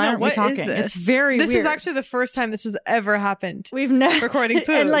here. Why aren't we talking? It's very weird. This is actually the first time this has ever happened. We've never recording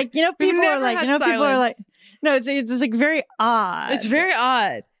food. And people are like, no, it's very odd. It's very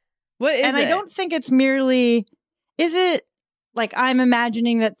odd. What is it? And I don't think it's merely, is it I'm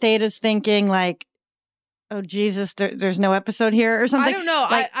imagining that Theta's thinking oh Jesus, there's no episode here or something. I don't know.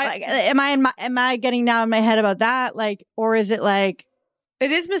 Am I getting now in my head about that? Or is it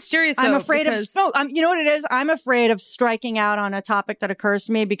it is mysterious. I'm afraid of. No, you know what it is? I'm afraid of striking out on a topic that occurs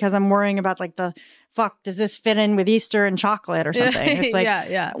to me because I'm worrying about does this fit in with Easter and chocolate or something? It's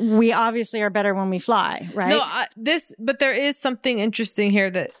yeah. We obviously are better when we fly, right? No, but there is something interesting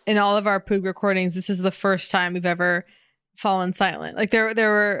here that in all of our Poog recordings, this is the first time we've ever fallen silent.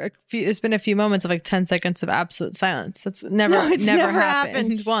 There's been a few moments of 10 seconds of absolute silence. That's never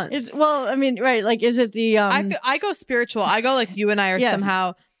happened once. Right. Is it the I go spiritual. I go you and I are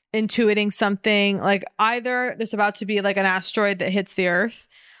somehow intuiting something. Either there's about to be an asteroid that hits the earth.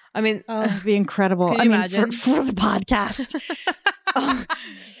 It'd be incredible. Can you imagine? For the podcast.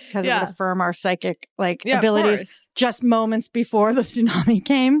 Because it would affirm our psychic abilities just moments before the tsunami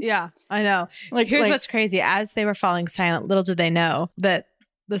came. Yeah, I know. Here's what's crazy. As they were falling silent, little did they know that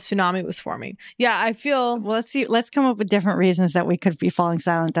the tsunami was forming. Yeah, I feel... Well, let's see. Let's come up with different reasons that we could be falling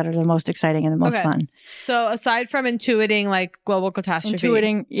silent that are the most exciting and the most fun. So aside from intuiting global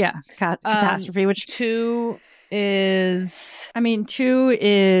catastrophe... Catastrophe, which... 2 is... 2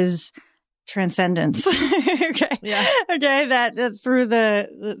 is... transcendence. Okay. Yeah. Okay. That through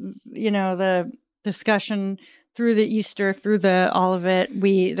the discussion, through the Easter, through all of it,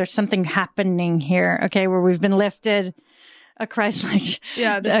 there's something happening here. Okay. Where we've been lifted, a Christ light.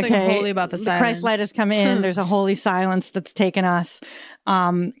 Yeah. There's something holy about the silence. The Christ light has come in. There's a holy silence that's taken us,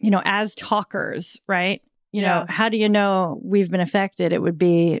 as talkers, right? You know, how do you know we've been affected? It would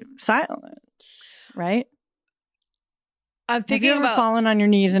be silence, right? I'm thinking Have you ever fallen on your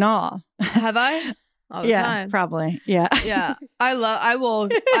knees in awe? Have I? All the time. Probably. Yeah. Yeah. I love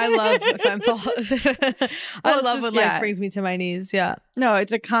if I'm I love when life brings me to my knees. Yeah. No,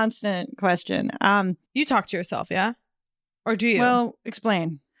 it's a constant question. You talk to yourself, yeah? Or do you? Well,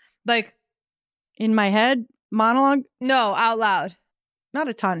 explain. In my head, monologue? No, out loud. Not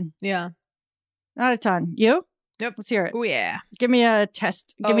a ton. Yeah. Not a ton. You? Yep. Let's hear it. Oh, yeah. Give me a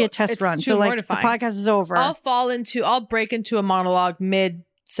test. Give me a test run. So mortifying. The podcast is over. I'll break into a monologue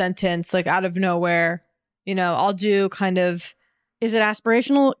mid-sentence, out of nowhere. I'll do kind of Is it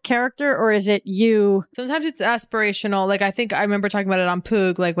aspirational character or is it you? Sometimes it's aspirational. Like, I think I remember talking about it on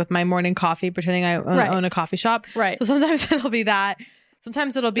Poog, like with my morning coffee, pretending I own a coffee shop. Right. So sometimes it'll be that.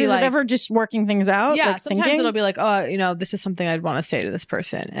 Sometimes it'll be is like. it ever just working things out? Yeah. Like Sometimes thinking? it'll be like, oh, you know, this is something I'd want to say to this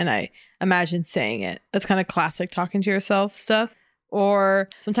person. And I imagine saying it. That's kind of classic talking to yourself stuff. Or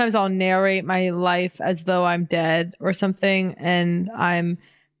sometimes I'll narrate my life as though I'm dead or something. And I'm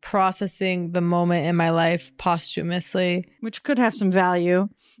processing the moment in my life posthumously, which could have some value.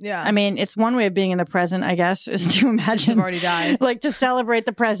 Yeah. I mean, it's one way of being in the present, I guess, is to imagine you've already died. Like to celebrate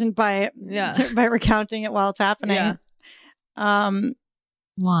the present by recounting it while it's happening. Yeah.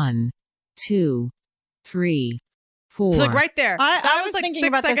 1, 2, 3, 4. It's like right there. I was like thinking 6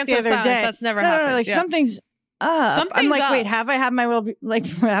 about this seconds the of other silence. day. That's never happened. No, like something's up. Something's I'm like, up. wait, have I had my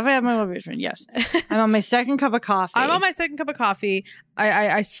Wellbutrin? Yes. I'm on my second cup of coffee. I'm on my second cup of coffee.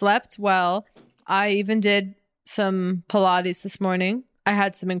 I slept well. I even did some Pilates this morning. I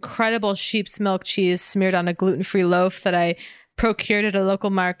had some incredible sheep's milk cheese smeared on a gluten-free loaf that I procured at a local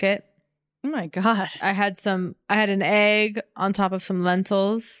market. Oh my God. I had an egg on top of some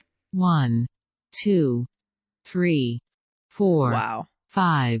lentils. 1, 2, 3, 4. Wow.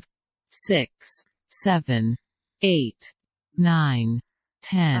 5, 6, 7, 8, 9,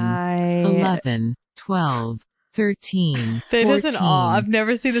 10, 11, 12, 13, That 14. is an awe. I've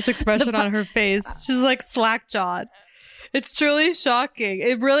never seen this expression on her face. She's like slack-jawed. It's truly shocking.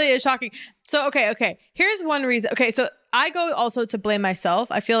 It really is shocking. So, okay. Here's one reason. Okay, so I go also to blame myself.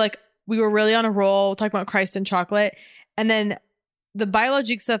 I feel like we were really on a roll talking about Christ and chocolate. And then the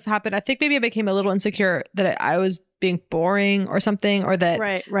biologic stuff happened. I think maybe I became a little insecure that I was being boring or something, or that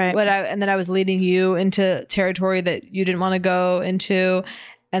right. And then I was leading you into territory that you didn't want to go into.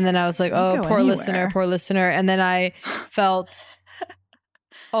 And then I was like, oh, poor listener. And then I felt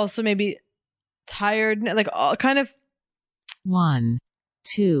also maybe tired, like all kind of. 1,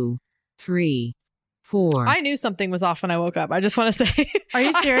 2, 3, 4. I knew something was off when I woke up. I just want to say. Are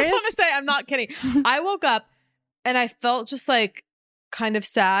you serious? I just want to say, I'm not kidding. I woke up and I felt just like kind of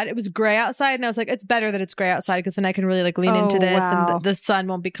sad. It was gray outside, and I was like, it's better that it's gray outside because then I can really like lean into this, and the sun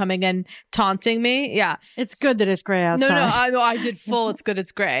won't be coming in taunting me. Yeah, it's good that it's gray outside. No, I did full. It's good.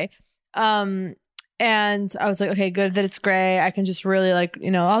 It's gray. And I was like, okay, good that it's gray. I can just really like,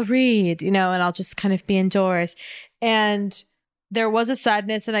 I'll read, and I'll just kind of be indoors. And there was a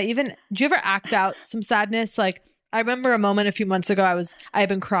sadness, and do you ever act out some sadness? Like, I remember a moment a few months ago, I had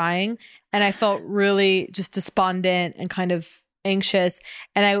been crying, and I felt really just despondent and kind of anxious.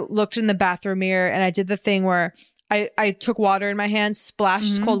 And I looked in the bathroom mirror, and I did the thing where I took water in my hands,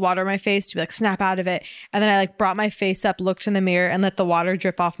 splashed cold water in my face to be like, snap out of it. And then I like brought my face up, looked in the mirror, and let the water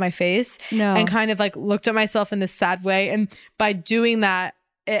drip off my face. No. And kind of like looked at myself in this sad way. And by doing that,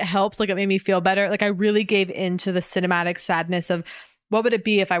 it helps. Like, it made me feel better. Like, I really gave into the cinematic sadness of what would it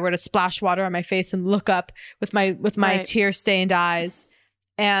be if I were to splash water on my face and look up with my tear-stained eyes.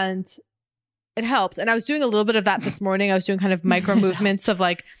 And it helped. And I was doing a little bit of that this morning. I was doing kind of micro movements of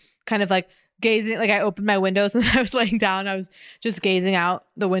like, kind of like gazing. Like, I opened my windows and I was laying down. I was just gazing out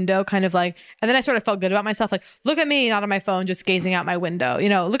the window, kind of like, and then I sort of felt good about myself. Like, look at me, not on my phone, just gazing out my window,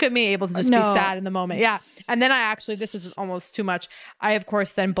 look at me, able to just be sad in the moment. Yeah. And then this is almost too much. I, of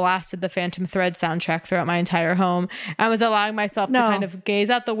course, then blasted the Phantom Thread soundtrack throughout my entire home. I was allowing myself to kind of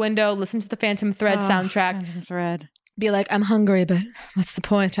gaze out the window, listen to the Phantom Thread soundtrack. Phantom Thread. Be like, I'm hungry, but what's the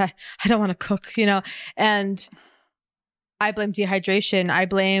point? I don't want to cook, and I blame dehydration. I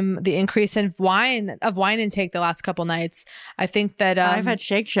blame the increase in wine intake the last couple nights. I think that I've had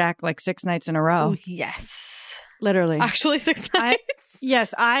Shake Shack like 6 nights in a row. Oh, yes. Literally. Actually 6 nights.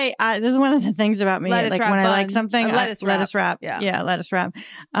 Yes. I this is one of the things about me. Lettuce like wrap when I bun. like something, lettuce wrap. Yeah, lettuce wrap.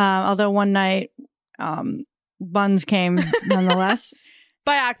 Although one night buns came nonetheless.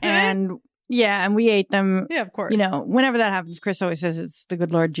 By accident? And we ate them. Yeah, of course. Whenever that happens, Chris always says it's the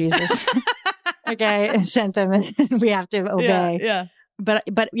good Lord Jesus. Okay, and sent them, and we have to obey. Yeah.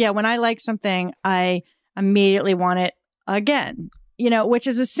 But yeah, when I like something, I immediately want it again. Which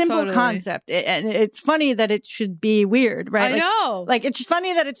is a simple concept, and it's funny that it should be weird, right? I know. Like, it's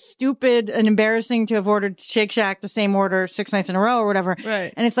funny that it's stupid and embarrassing to have ordered Shake Shack the same order 6 nights in a row or whatever.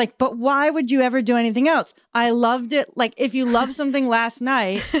 Right. And it's like, but why would you ever do anything else? I loved it. Like, if you love something last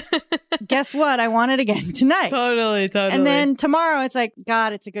night, guess what? I want it again tonight. Totally. And then tomorrow, it's like,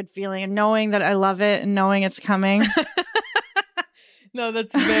 God, it's a good feeling, and knowing that I love it and knowing it's coming. No,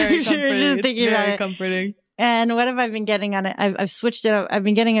 that's very comforting. Just thinking it's very about it. comforting. And what have I been getting on it? I've switched it up. I've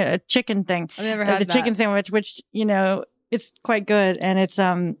been getting a chicken thing. I've never had the chicken sandwich, which, It's quite good. And it's,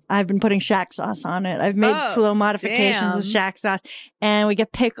 I've been putting Shack sauce on it. I've made slow modifications with Shack sauce, and we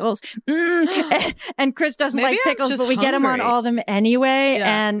get pickles. And Chris doesn't like pickles, but we get them on all of them anyway.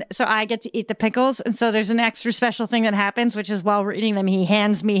 Yeah. And so I get to eat the pickles. And so there's an extra special thing that happens, which is while we're eating them, he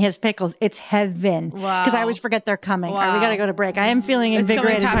hands me his pickles. It's heaven. Wow. Because I always forget they're coming. Wow. All right, we got to go to break. I am feeling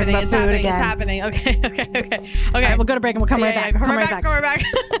invigorated talking about food again. It's happening. Okay. All right, we'll go to break and we'll come right back. Come right back.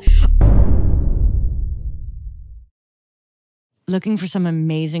 Looking for some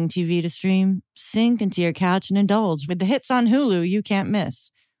amazing TV to stream? Sink into your couch and indulge with the hits on Hulu you can't miss.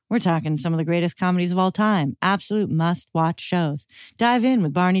 We're talking some of the greatest comedies of all time, absolute must-watch shows. Dive in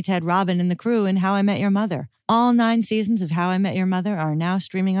with Barney, Ted, Robin, and the crew in How I Met Your Mother. All 9 seasons of How I Met Your Mother are now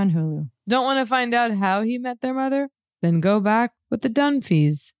streaming on Hulu. Don't want to find out how he met their mother? Then go back with the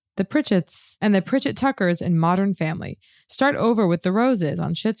Dunphys, the Pritchetts, and the Pritchett Tuckers in Modern Family. Start over with the Roses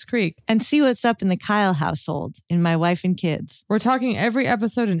on Schitt's Creek. And see what's up in the Kyle household in My Wife and Kids. We're talking every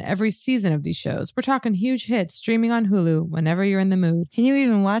episode and every season of these shows. We're talking huge hits streaming on Hulu whenever you're in the mood. Can you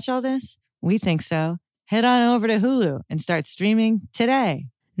even watch all this? We think so. Head on over to Hulu and start streaming today.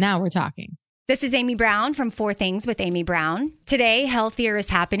 Now we're talking. This is Amy Brown from 4 Things with Amy Brown. Today, healthier is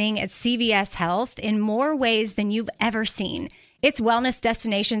happening at CVS Health in more ways than you've ever seen. It's wellness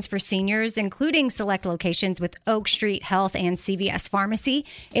destinations for seniors, including select locations with Oak Street Health and CVS Pharmacy.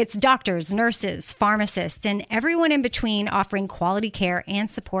 It's doctors, nurses, pharmacists, and everyone in between offering quality care and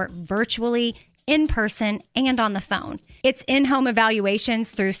support virtually, in person, and on the phone. It's in-home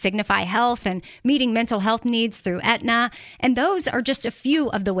evaluations through Signify Health and meeting mental health needs through Aetna. And those are just a few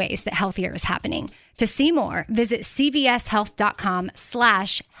of the ways that healthier is happening. To see more, visit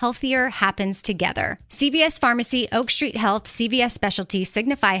cvshealth.com/healthier happens together. CVS Pharmacy, Oak Street Health, CVS Specialty,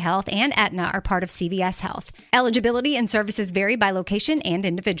 Signify Health, and Aetna are part of CVS Health. Eligibility and services vary by location and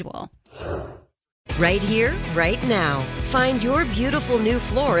individual. Right here, right now. Find your beautiful new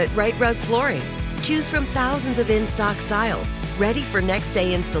floor at Right Rug Flooring. Choose from thousands of in-stock styles, ready for next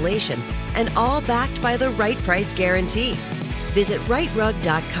day installation, and all backed by the right price guarantee. Visit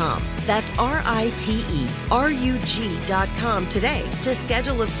rightrug.com. That's RITERUG.com today to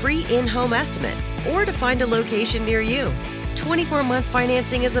schedule a free in-home estimate or to find a location near you. 24-month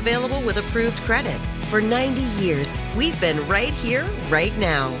financing is available with approved credit. For 90 years, we've been right here, right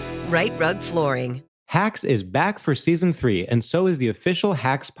now. Right Rug Flooring. Hacks is back for season 3, and so is the official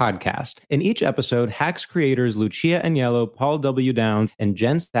Hacks podcast. In each episode, Hacks creators Lucia Aniello, Paul W. Downs, and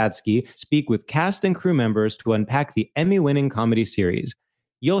Jen Statsky speak with cast and crew members to unpack the Emmy-winning comedy series.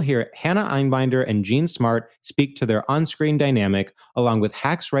 You'll hear Hannah Einbinder and Jean Smart speak to their on-screen dynamic, along with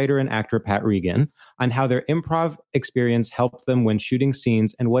Hacks writer and actor Pat Regan, on how their improv experience helped them when shooting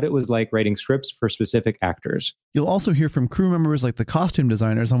scenes and what it was like writing scripts for specific actors. You'll also hear from crew members like the costume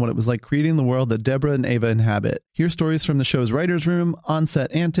designers on what it was like creating the world that Deborah and Ava inhabit. Hear stories from the show's writer's room,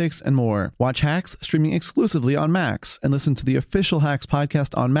 on-set antics, and more. Watch Hacks streaming exclusively on Max, and listen to the official Hacks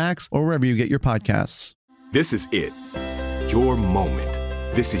podcast on Max or wherever you get your podcasts. This is it. Your moment.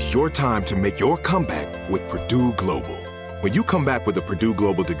 This is your time to make your comeback with Purdue Global. When you come back with a Purdue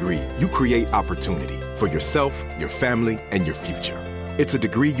Global degree, you create opportunity for yourself, your family, and your future. It's a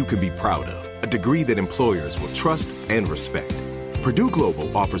degree you can be proud of, a degree that employers will trust and respect. Purdue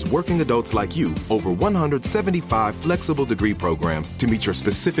Global offers working adults like you over 175 flexible degree programs to meet your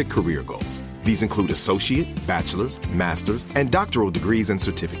specific career goals. These include associate, bachelor's, master's, and doctoral degrees and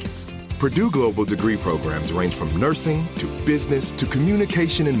certificates. Purdue Global degree programs range from nursing to business to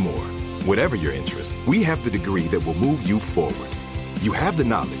communication and more. Whatever your interest, we have the degree that will move you forward. You have the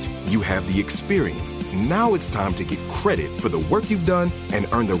knowledge, you have the experience. Now it's time to get credit for the work you've done and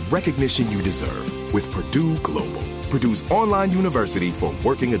earn the recognition you deserve with Purdue Global, Purdue's online university for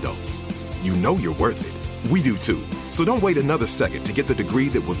working adults. You know you're worth it. We do too. So don't wait another second to get the degree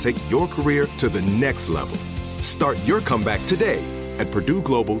that will take your career to the next level. Start your comeback today at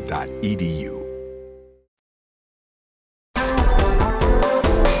purdueglobal.edu.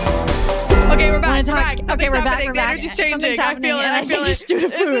 Okay, we're back. Okay, we're back. The energy's changing. I feel it. I think it's due to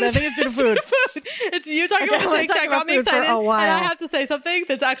food. It's you talking about Shake Shack got me excited. And I have to say something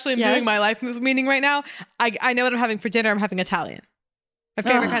that's actually doing my life meaning right now. I know what I'm having for dinner. I'm having Italian. My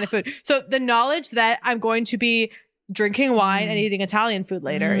favorite kind of food. So the knowledge that I'm going to be drinking wine and eating Italian food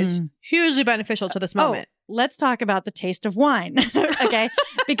later is hugely beneficial to this moment. Let's talk about the taste of wine, okay?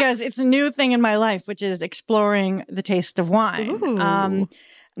 Because it's a new thing in my life, which is exploring the taste of wine.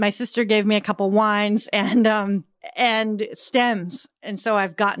 My sister gave me a couple wines and stems, and so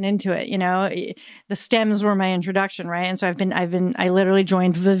I've gotten into it. You know, the stems were my introduction, right? And so I literally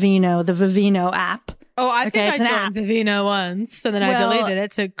joined Vivino, the Vivino app. Oh, I think I joined Vivino once, and then I deleted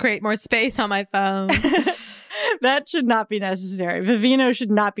it to create more space on my phone. That should not be necessary. Vivino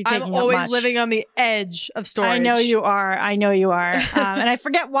should not be taking I'm up always much. living on the edge of storage. I know you are. And I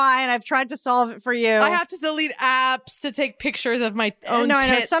forget why, and I've tried to solve it for you. I have to delete apps to take pictures of my own No, I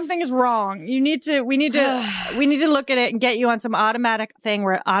know tits. something is wrong. We need to look at it and get you on some automatic thing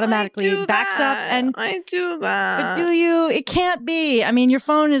where it automatically backs up. And I do that. But do you? It can't be. I mean, your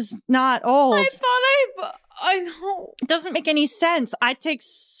phone is not old. I know. It doesn't make any sense. I take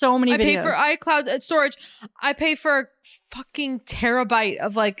so many videos. I pay for iCloud storage. I pay for a fucking terabyte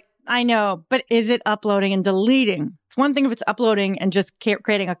of like. I know, but is it uploading and deleting? It's one thing if it's uploading and just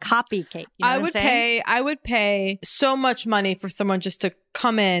creating a copy, Kate. You know I would pay so much money for someone just to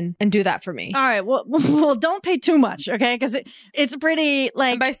come in and do that for me. All right. Well, don't pay too much, okay? Because it's pretty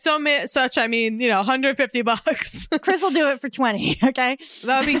like. And by such, I mean, $150. Chris will do it for 20. Okay,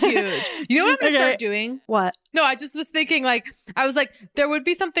 that would be huge. You know what I'm gonna start doing? What? No, I just was thinking I was like, there would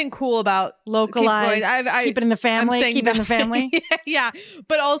be something cool about localized. Keep it in the family. Keep it in the family. yeah,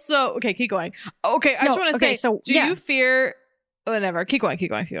 but also, okay, keep going. Okay, I just want to say, do you fear? Whatever. Keep going.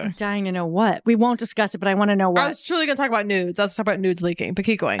 I'm dying to know what. We won't discuss it, but I want to know what. I was truly going to talk about nudes. I was talking about nudes leaking, but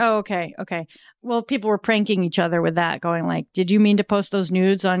keep going. Oh, okay. Well, people were pranking each other with that, going like, did you mean to post those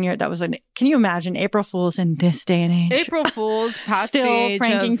nudes on your, can you imagine April Fools in this day and age? April Fools past Still the age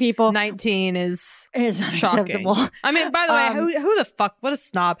pranking of people. 19 is unacceptable. Shocking. I mean, by the way, who the fuck, what a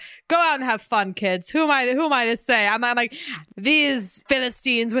snob. Go out and have fun, kids. Who am I to say? I'm like, these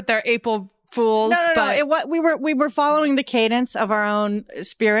Philistines with their April Fools. No. We were following the cadence of our own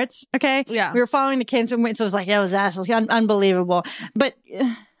spirits. Okay. Yeah. We were following the cadence, and so it was like, those assholes, unbelievable. But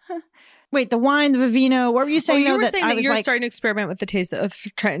wait, the wine, the Vivino. What were you saying? You were saying that you're starting to experiment with the taste of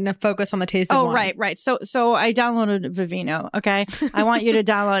trying to focus on the taste of wine. Right. So I downloaded Vivino. Okay. I want you to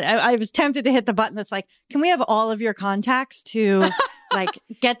download. I was tempted to hit the button that's like, can we have all of your contacts to like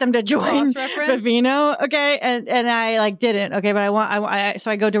get them to join Vivino? Okay. And I didn't. Okay. But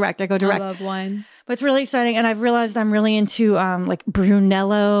so I go direct. I love wine. But it's really exciting. And I've realized I'm really into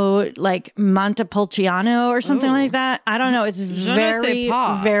Brunello, like Montepulciano or something like that. I don't know. It's very,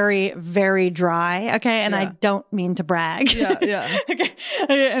 very, very dry. Okay. And I don't mean to brag. Yeah. Okay.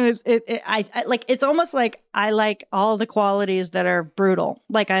 And it's almost like I like all the qualities that are brutal.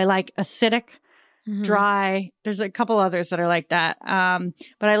 Like I like acidic, dry. There's a couple others that are like that.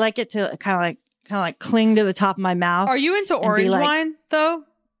 But I like it to kind of like cling to the top of my mouth. Are you into orange wine though?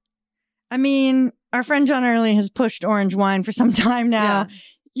 I mean, our friend John Early has pushed orange wine for some time now.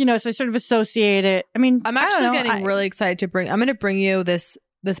 Yeah. So I sort of associate it. I mean, I'm actually getting really excited to I'm going to bring you this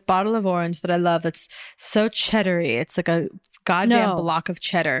bottle of orange that I love. That's so cheddary. It's like a goddamn block of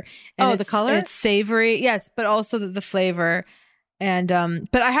cheddar. And the color? It's savory. Yes, but also the flavor. And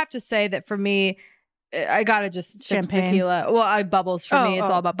but I have to say that for me, I gotta just stick to tequila. Well, bubbles for me. It's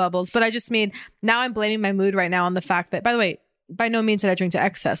all about bubbles. But I just mean now I'm blaming my mood right now on the fact that, by the way, by no means did I drink to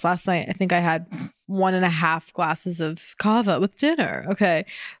excess. Last night, I think I had 1.5 glasses of cava with dinner. Okay.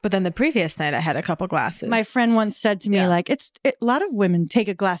 But then the previous night, I had a couple glasses. My friend once said to me, a lot of women take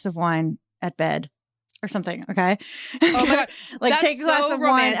a glass of wine at bed or something. Okay. Oh my God. Like take a glass of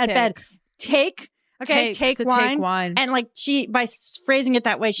wine at bed. Take wine. And by phrasing it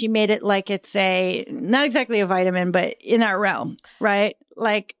that way, she made it like it's not exactly a vitamin, but in that realm, right?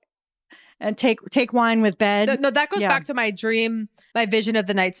 Like, and take wine with bed. No, that goes back to my my vision of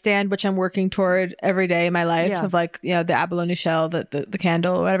the nightstand, which I'm working toward every day in my life of the abalone shell, the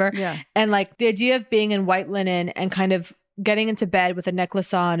candle or whatever. Yeah. And the idea of being in white linen and kind of getting into bed with a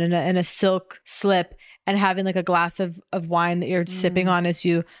necklace on and a silk slip and having a glass of wine that you're sipping on as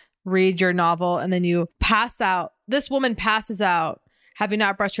you read your novel, and then you pass out. This woman passes out having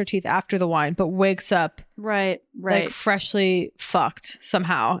not brushed her teeth after the wine, but wakes up right freshly fucked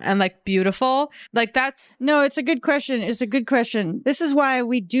somehow and beautiful. That's it's a good question. This is why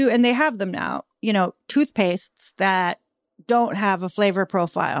we do, and they have them now, toothpastes that don't have a flavor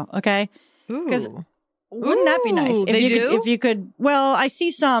profile. Okay. Because wouldn't that be nice? If you could. Well, I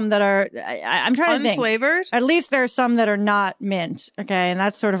see some that are. I'm trying to think. Unflavored. At least there are some that are not mint. Okay, and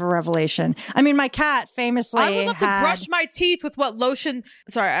that's sort of a revelation. I mean, my cat famously. I would love to brush my teeth with what lotion?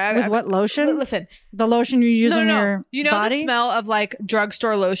 Sorry, with what lotion? Listen, the lotion you use on your body? The smell of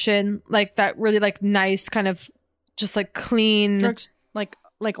drugstore lotion, that really nice kind of just clean.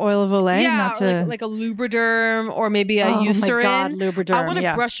 Like oil of Olay? Yeah, not to... like a Lubriderm or maybe a Eucerin. Oh my God, Lubriderm. I want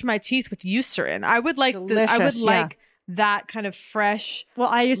to brush my teeth with Eucerin. I would like Delicious, that kind of fresh. Well,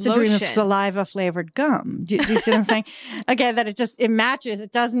 I used to dream of saliva flavored gum. Do you see what I'm saying? Again, that it matches.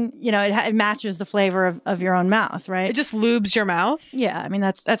 It doesn't, it matches the flavor of your own mouth, right? It just lubes your mouth. Yeah. I mean,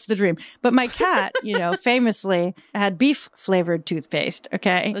 that's the dream. But my cat, famously had beef flavored toothpaste.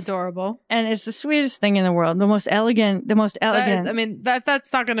 Okay. Adorable. And it's the sweetest thing in the world. The most elegant.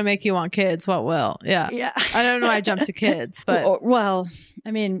 That's not going to make you want kids. What will? Yeah. Yeah. I don't know why I jumped to kids, but. Well,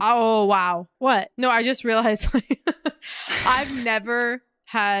 I mean. Oh, wow. What? No, I just realized I've never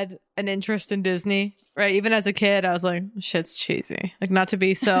had an interest in Disney, right? Even as a kid, I was like, shit's cheesy. Like, not to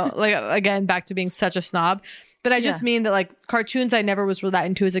be so, like, again, back to being such a snob. But I just mean that, like, cartoons I never was really that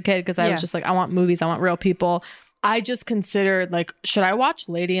into as a kid because I was just like, I want movies, I want real people. I just considered, like, should I watch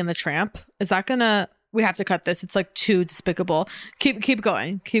Lady and the Tramp? Is that gonna... We have to cut this. It's like too despicable. Keep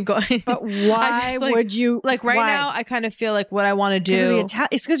going. But why would you? Like right now, I kind of feel like what I want to do.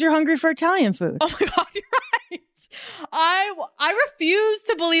 It's because you're hungry for Italian food. Oh my God, you're right. I refuse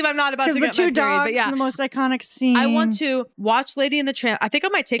to believe I'm not about to get my period. Because the two dogs, the most iconic scene. I want to watch Lady and the Tramp. I think I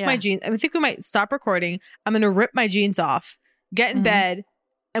might take my jeans. I think we might stop recording. I'm going to rip my jeans off, get in bed,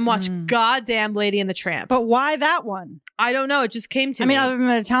 and watch goddamn Lady and the Tramp. But why that one? I don't know. It just came to me. I mean, other than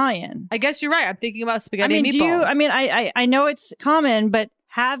Italian. I guess you're right. I'm thinking about spaghetti and meatballs. I know it's common, but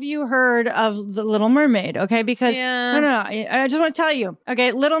have you heard of The Little Mermaid? Okay, because no, I just want to tell you.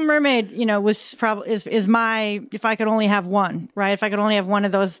 Okay, Little Mermaid, was probably is my, if I could only have one, right? If I could only have one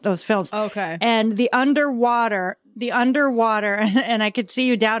of those films. Okay. And the underwater, and I could see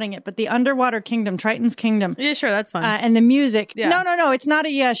you doubting it, but the underwater kingdom, Triton's kingdom. Yeah, sure, that's fun. And the music. Yeah. No, it's not a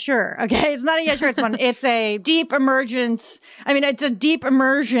yeah, sure. Okay, it's not a yeah, sure. It's fun. It's a deep emergence. I mean, it's a deep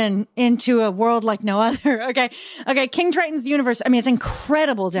immersion into a world like no other. Okay. King Triton's universe. I mean, it's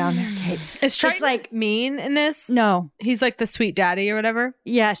incredible down there, Kate. Is Triton like mean in this? No, he's like the sweet daddy or whatever.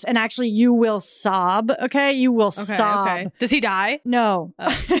 Yes, and actually, you will sob. Okay, you will sob. Okay. Does he die? No.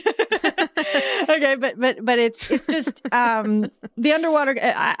 Oh. Okay, but it's just the underwater.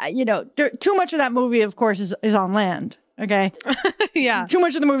 Too much of that movie, of course, is on land. Okay, yeah, too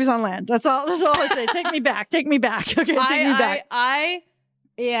much of the movie's on land. That's all I say. Take me back. Okay, take me back. I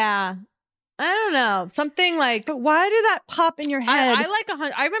don't know, something like. But why did that pop in your head?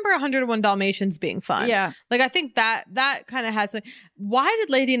 I remember 101 Dalmatians being fun. Yeah, like I think that kind of has. Why did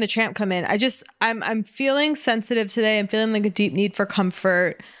Lady and the Tramp come in? I'm feeling sensitive today. I'm feeling like a deep need for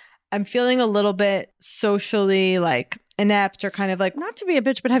comfort. I'm feeling a little bit socially like inept or kind of like. Not to be a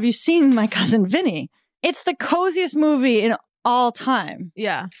bitch, but have you seen My Cousin Vinny? It's the coziest movie in all time.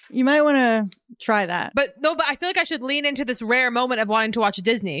 Yeah. You might want to try that. But I feel like I should lean into this rare moment of wanting to watch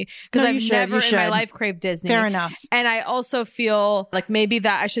Disney because I've never in my life craved Disney. Fair enough. And I also feel like maybe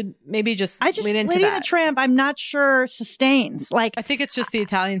that I should just lean into Lady that. the Tramp, I'm not sure sustains. Like I think it's just the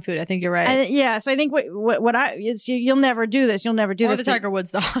Italian food. I think you're right. Yes, I think you'll never do this. You'll never do or this. Or the Tiger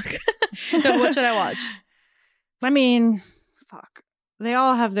Woods dog. No, what should I watch? I mean, fuck. They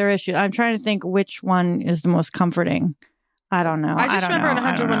all have their issues. I'm trying to think which one is the most comforting. I don't know. I just remember in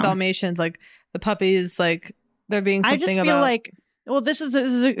 101 Dalmatians, like the puppies, like there being something about. I just feel like, well, this is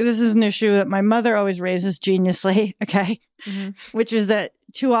an issue that my mother always raises geniusly. Okay, which is that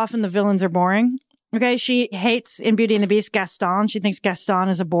too often the villains are boring. Okay, she hates in Beauty and the Beast Gaston. She thinks Gaston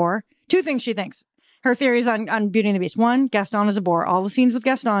is a bore. Two things she thinks. Her theories on Beauty and the Beast. One, Gaston is a bore. All the scenes with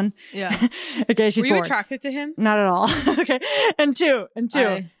Gaston. Yeah. Okay, she's bored. Were you attracted to him? Not at all. Okay. And two.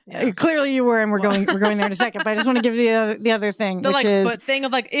 Clearly you were, and we're going there in a second. But I just want to give you the other thing, the which is foot thing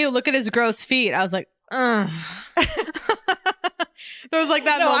of like, ew, look at his gross feet. I was like, ugh. There was like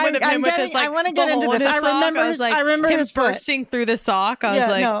that moment of him with his like. I want to get into this. I remember him his bursting through the sock. I was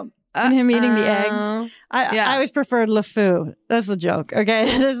like. And him eating the eggs. I always preferred LeFou. That's a joke. Okay.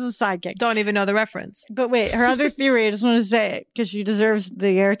 This is a sidekick. Don't even know the reference. But wait, her other theory, I just want to say it because she deserves the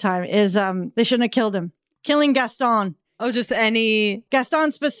airtime, is they shouldn't have killed him. Killing Gaston. Oh, just any.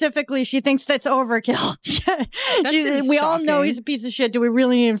 Gaston specifically, she thinks that's overkill. We all know he's a piece of shit. Do we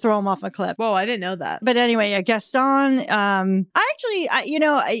really need to throw him off a cliff? Whoa, I didn't know that. But anyway, Gaston,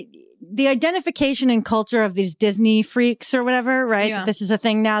 the identification and culture of these Disney freaks or whatever, right? Yeah. This is a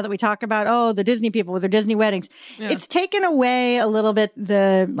thing now that we talk about, the Disney people with their Disney weddings. Yeah. It's taken away a little bit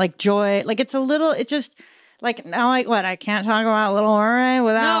the like joy. Like it's just like now I can't talk about Little Mermaid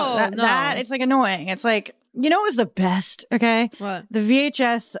without that. It's like annoying. It's like, you know, it was the best. Okay. What? The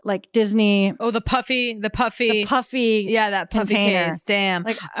VHS, like Disney. Oh, the puffy. Yeah. That puffy container. Case. Damn.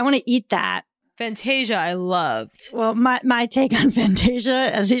 Like I want to eat that. Fantasia, I loved. Well, my take on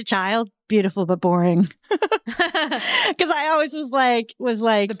Fantasia as a child, beautiful but boring. Because I always was like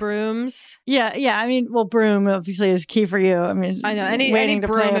the brooms. Yeah. I mean, well, broom obviously is key for you. I mean, I know any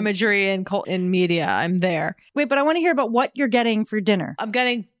broom imagery in media, I'm there. Wait, but I want to hear about what you're getting for dinner. I'm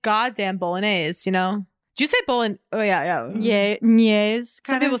getting goddamn bolognese. You know? Did you say bolognese? Oh yeah. Bolognese.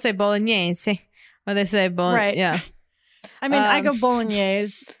 Some people say bolognese, or they say bolognese. Right. Yeah. I mean, I go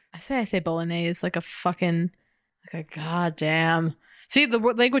bolognese. I say bolognese like a goddamn. See, the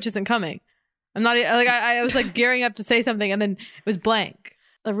language isn't coming. I'm not like I was like gearing up to say something and then it was blank.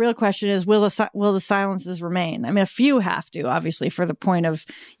 The real question is, will the silences remain? I mean, a few have to, obviously, for the point of,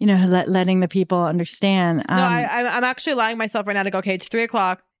 letting the people understand. No, I'm actually allowing myself right now to go, okay, it's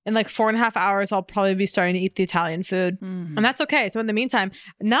 3:00. In like 4.5 hours, I'll probably be starting to eat the Italian food. And that's okay. So in the meantime,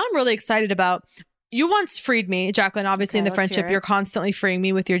 now I'm really excited about, you once freed me, Jacqueline, obviously in the friendship, you're constantly freeing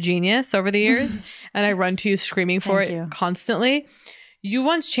me with your genius over the years. And I run to you screaming for it constantly. You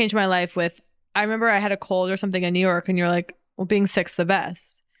once changed my life with, I remember I had a cold or something in New York and you're like, well, being sick's the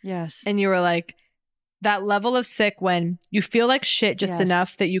best. Yes. And you were like, that level of sick when you feel like shit just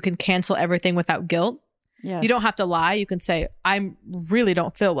enough that you can cancel everything without guilt. Yes. You don't have to lie. You can say, I really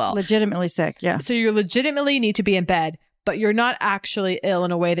don't feel well. Legitimately sick, yeah. So you legitimately need to be in bed, but you're not actually ill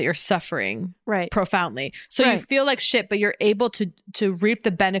in a way that you're suffering profoundly. So you feel like shit, but you're able to reap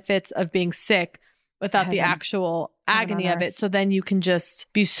the benefits of being sick without the actual agony of it. So then you can just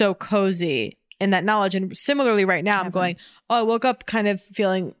be so cozy in that knowledge. And similarly right now, I'm going, I woke up kind of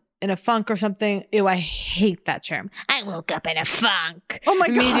feeling in a funk or something. Ew, I hate that term. I woke up in a funk. Oh my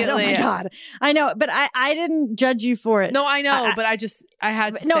God. I know, but I didn't judge you for it. No, I know, but I had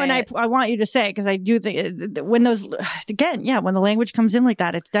to say and I want you to say it because I do think when those, again, when the language comes in like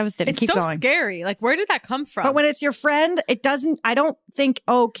that, it's devastating. It's Keep so going. scary. Like, where did that come from? But when it's your friend, it doesn't, I don't think,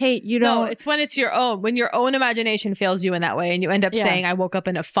 Kate, No, it's when it's your own, when your own imagination fails you in that way and you end up saying, I woke up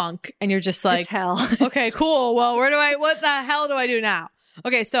in a funk and you're just like, it's hell. Okay, cool. Well, what the hell do I do now?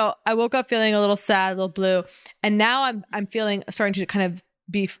 Okay, so I woke up feeling a little sad, a little blue, and now I'm starting to kind of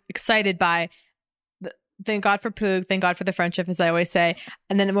be excited by thank God for Poog, thank God for the friendship, as I always say.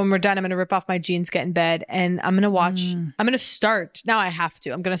 And then when we're done, I'm going to rip off my jeans, get in bed, and I'm going to watch. I'm going to start. Now I have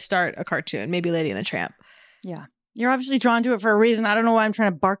to. I'm going to start a cartoon, maybe Lady and the Tramp. Yeah. You're obviously drawn to it for a reason. I don't know why I'm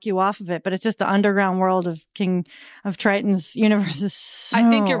trying to bark you off of it, but it's just the underground world of King of Triton's universe is so... I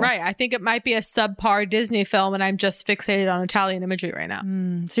think you're right. I think it might be a subpar Disney film, and I'm just fixated on Italian imagery right now.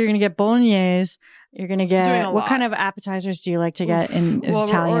 So you're going to get bolognese. You're going to get... What kind of appetizers do you like to get in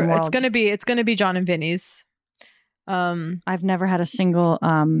Italian world? It's going to be John and Vinny's. I've never had a single...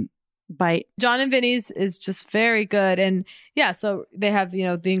 bite. John and Vinny's is just very good. And so they have,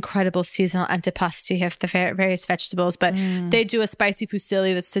 the incredible seasonal antipasti of the various vegetables, but they do a spicy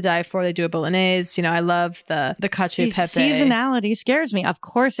fusilli that's to die for. They do a bolognese. I love the cacio e pepe. Seasonality scares me. Of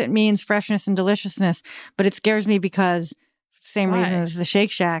course it means freshness and deliciousness, but it scares me because same reason as the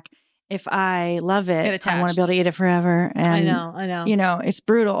Shake Shack. If I love it, I want to be able to eat it forever. And I know. It's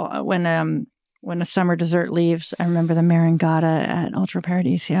brutal when a summer dessert leaves. I remember the Marangata at Ultra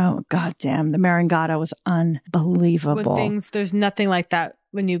Paradiso. God damn, the Marangata was unbelievable. There's nothing like that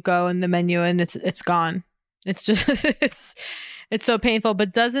when you go in the menu and it's gone. It's just it's so painful.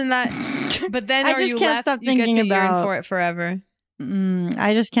 But doesn't that? But then are you left? You get to yearn for it forever.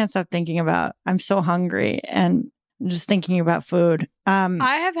 I just can't stop thinking about. I'm so hungry and just thinking about food.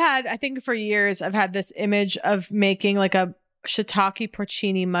 I think for years I've had this image of making like a shiitake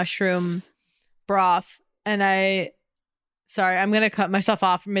porcini mushroom broth, and I'm gonna cut myself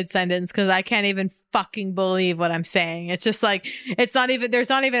off mid-sentence because I can't even fucking believe what I'm saying. It's just like there's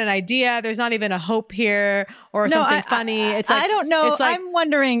not even an idea, there's not even a hope here or something funny. It's like, I don't know. It's like, I'm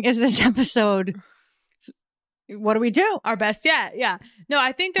wondering, is this episode, what do we do? Our best yet. Yeah. No,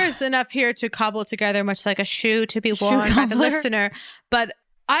 I think there's enough here to cobble together, much like a shoe to be worn by the listener. But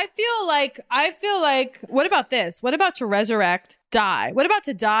I feel like, what about this? What about to resurrect, die? What about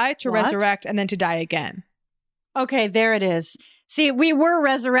to die, to resurrect, and then to die again? Okay, there it is. See, we were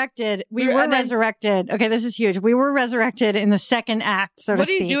resurrected. Okay, this is huge. We were resurrected in the second act, so to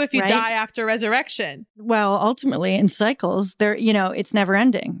speak. What do you do if you die after resurrection? Well, ultimately, in cycles, it's never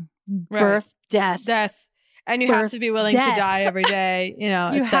ending. Right. Birth, death. And you have to be willing to die every day, you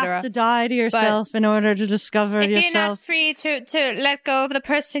etc. have to die to yourself in order to discover yourself. If you're not free to let go of the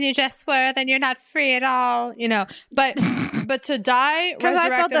person you just were, then you're not free at all, But to die, because I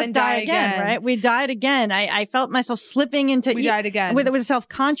felt us die again, right? We died again. I felt myself slipping into. We died again with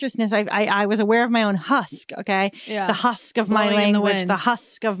self-consciousness. I was aware of my own husk. Okay, the husk of my language, the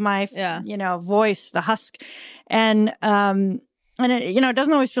husk of my voice, the husk, and And it, it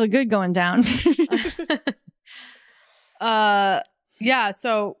doesn't always feel good going down. Yeah.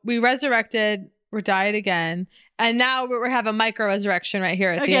 So we resurrected, we're died again. And now we have a micro resurrection right here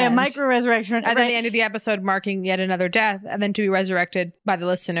at the end. A micro resurrection. And then the end of the episode marking yet another death, and then to be resurrected by the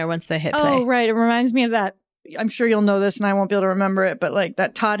listener once they hit play. Oh, right. It reminds me of that. I'm sure you'll know this and I won't be able to remember it, but like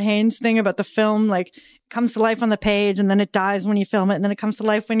that Todd Haynes thing about the film, like comes to life on the page and then it dies when you film it, and then it comes to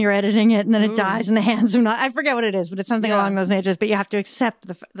life when you're editing it, and then it dies in the hands of I forget what it is, but it's something along those nature. But you have to accept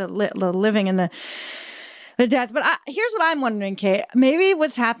the living and the death. But here's what I'm wondering, Kate. Maybe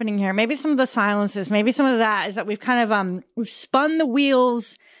what's happening here, maybe some of the silences, maybe some of that is that we've kind of we've spun the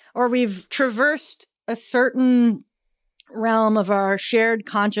wheels, or we've traversed a certain realm of our shared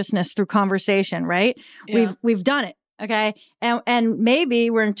consciousness through conversation, right? Yeah. We've done it. Okay. And maybe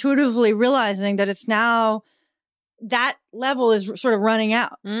we're intuitively realizing that it's now that level is sort of running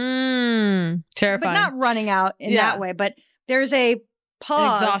out. Terrifying. But not running out in that way, but there's a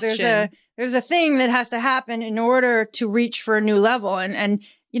pause. Exhaustion. There's a thing that has to happen in order to reach for a new level. And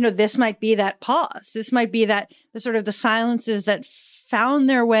this might be that pause. This might be the sort of the silences that found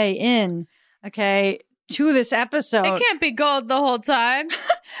their way in, okay, to this episode. It can't be gold the whole time.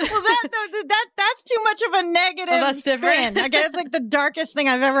 Well, that's too much of a negative spin. Okay, it's like the darkest thing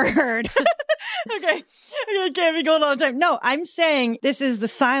I've ever heard. Okay, it can't be gold all the time. No, I'm saying this is the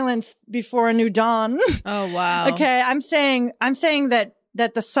silence before a new dawn. Oh, wow. Okay, I'm saying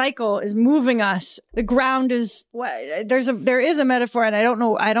that the cycle is moving us. The ground is, there is a metaphor, and I don't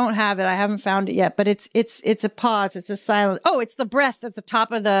know, I don't have it. I haven't found it yet, but it's a pause. It's a silence. Oh, it's the breath at the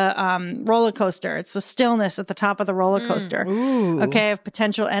top of the roller coaster. It's the stillness at the top of the roller coaster. Okay, of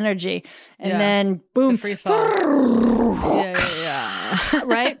potential energy. And then boom. The free fall. Yeah.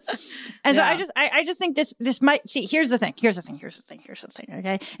 Right? And so I just think this might, see, here's the thing.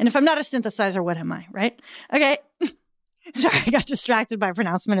 Okay. And if I'm not a synthesizer, what am I? Right? Okay. Sorry, I got distracted by a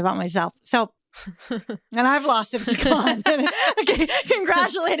pronouncement about myself. So, and I've lost it. It's gone. Okay,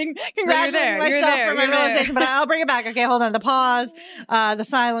 congratulating myself for my realization, but I'll bring it back. Okay, hold on. The pause, the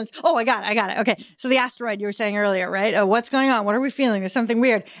silence. Oh, I got it. Okay, so the asteroid you were saying earlier, right? What's going on? What are we feeling? There's something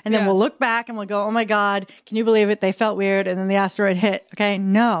weird. And then we'll look back and we'll go, oh my God, can you believe it? They felt weird. And then the asteroid hit. Okay,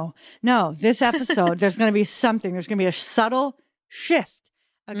 no. This episode, there's going to be something. There's going to be a subtle shift.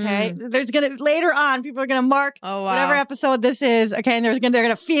 Okay. There's going to, later on, people are going to mark whatever episode this is. Okay. And they're going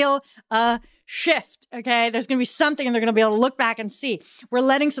to feel a shift. Okay. There's going to be something, and they're going to be able to look back and see. We're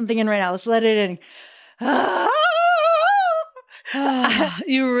letting something in right now. Let's let it in.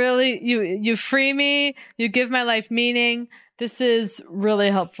 You really, you free me. You give my life meaning. This is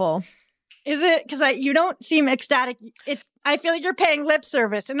really helpful. Is it? Because you don't seem ecstatic. I feel like you're paying lip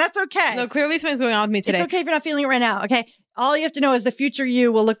service, and that's okay. No, clearly something's going on with me today. It's okay if you're not feeling it right now, okay? All you have to know is the future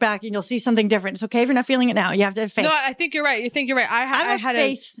you will look back and you'll see something different. It's okay if you're not feeling it now. You have to have faith. No, I think you're right. I'm a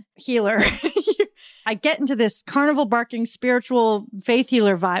faith healer. I get into this carnival barking spiritual faith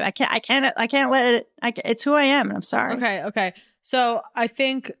healer vibe. I can't let it. It's who I am, and I'm sorry. Okay. So I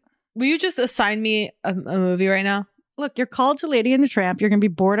think, will you just assign me a movie right now? Look, you're called to Lady and the Tramp. You're going to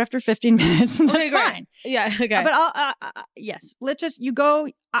be bored after 15 minutes. And that's fine. Yeah, okay. But yes, you go.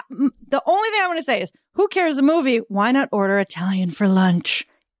 The only thing I want to say is, who cares the movie? Why not order Italian for lunch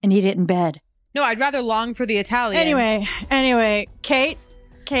and eat it in bed? No, I'd rather long for the Italian. Anyway, Kate,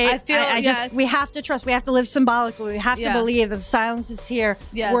 I feel we have to trust. We have to live symbolically. We have to believe that the silence is here.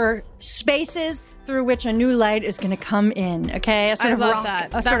 Yes. We're spaces through which a new light is going to come in. Okay, I love that.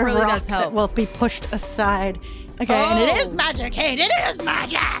 A sort of rock does help. That will be pushed aside. Okay, and it is magic, Kate. It is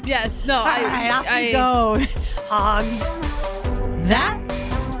magic. Yes, no, All right, off we go, hogs. That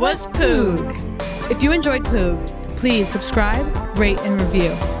was Poog. If you enjoyed Poog, please subscribe, rate, and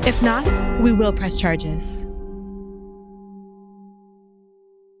review. If not, we will press charges.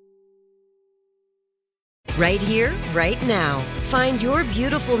 Right here, right now. Find your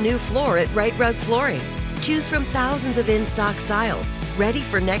beautiful new floor at Right Rug Flooring. Choose from thousands of in-stock styles, ready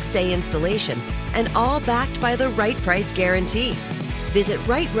for next day installation, and all backed by the right price guarantee. Visit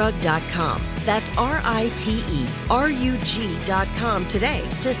rightrug.com. That's RITERUG.com today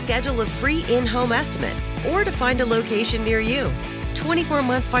to schedule a free in-home estimate or to find a location near you.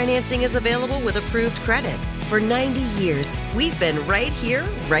 24-month financing is available with approved credit. For 90 years, we've been right here,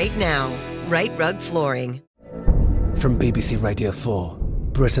 right now. Right Rug Flooring. From BBC Radio 4,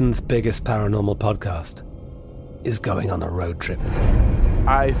 Britain's biggest paranormal podcast is going on a road trip.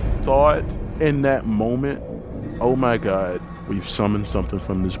 I thought in that moment, oh my God, we've summoned something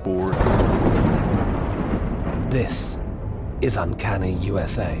from this board. This is Uncanny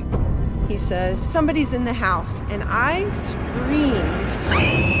USA. He says, somebody's in the house, and I screamed.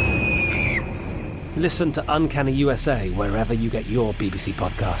 Listen to Uncanny USA wherever you get your BBC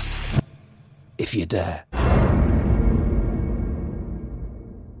podcasts, if you dare.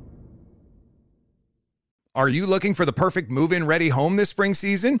 Are you looking for the perfect move-in ready home this spring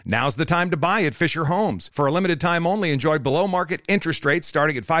season? Now's the time to buy at Fisher Homes. For a limited time only, enjoy below-market interest rates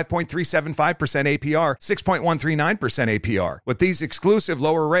starting at 5.375% APR, 6.139% APR. With these exclusive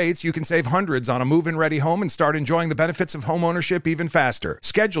lower rates, you can save hundreds on a move-in ready home and start enjoying the benefits of home ownership even faster.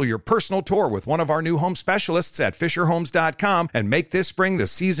 Schedule your personal tour with one of our new home specialists at FisherHomes.com and make this spring the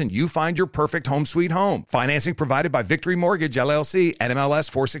season you find your perfect home sweet home. Financing provided by Victory Mortgage, LLC,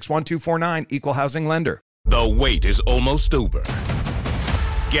 NMLS 461249, Equal Housing Lender. The wait is almost over.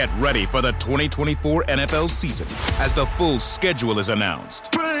 Get ready for the 2024 NFL season as the full schedule is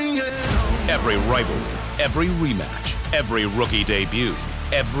announced. Every rivalry, every rematch, every rookie debut,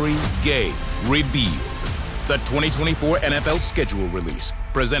 every game revealed. The 2024 NFL schedule release,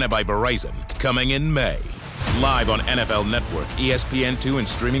 presented by Verizon, coming in May. Live on NFL Network, ESPN2, and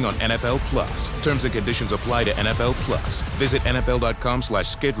streaming on NFL Plus. Terms and conditions apply to NFL Plus. Visit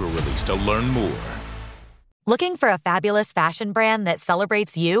NFL.com/schedule release to learn more. Looking for a fabulous fashion brand that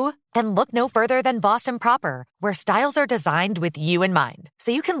celebrates you? Then look no further than Boston Proper, where styles are designed with you in mind,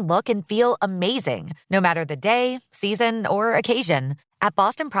 so you can look and feel amazing, no matter the day, season, or occasion. At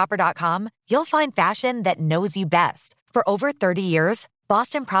BostonProper.com, you'll find fashion that knows you best. For over 30 years,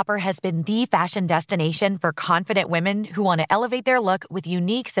 Boston Proper has been the fashion destination for confident women who want to elevate their look with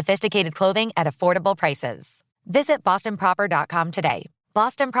unique, sophisticated clothing at affordable prices. Visit BostonProper.com today.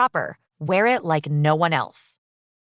 Boston Proper. Wear it like no one else.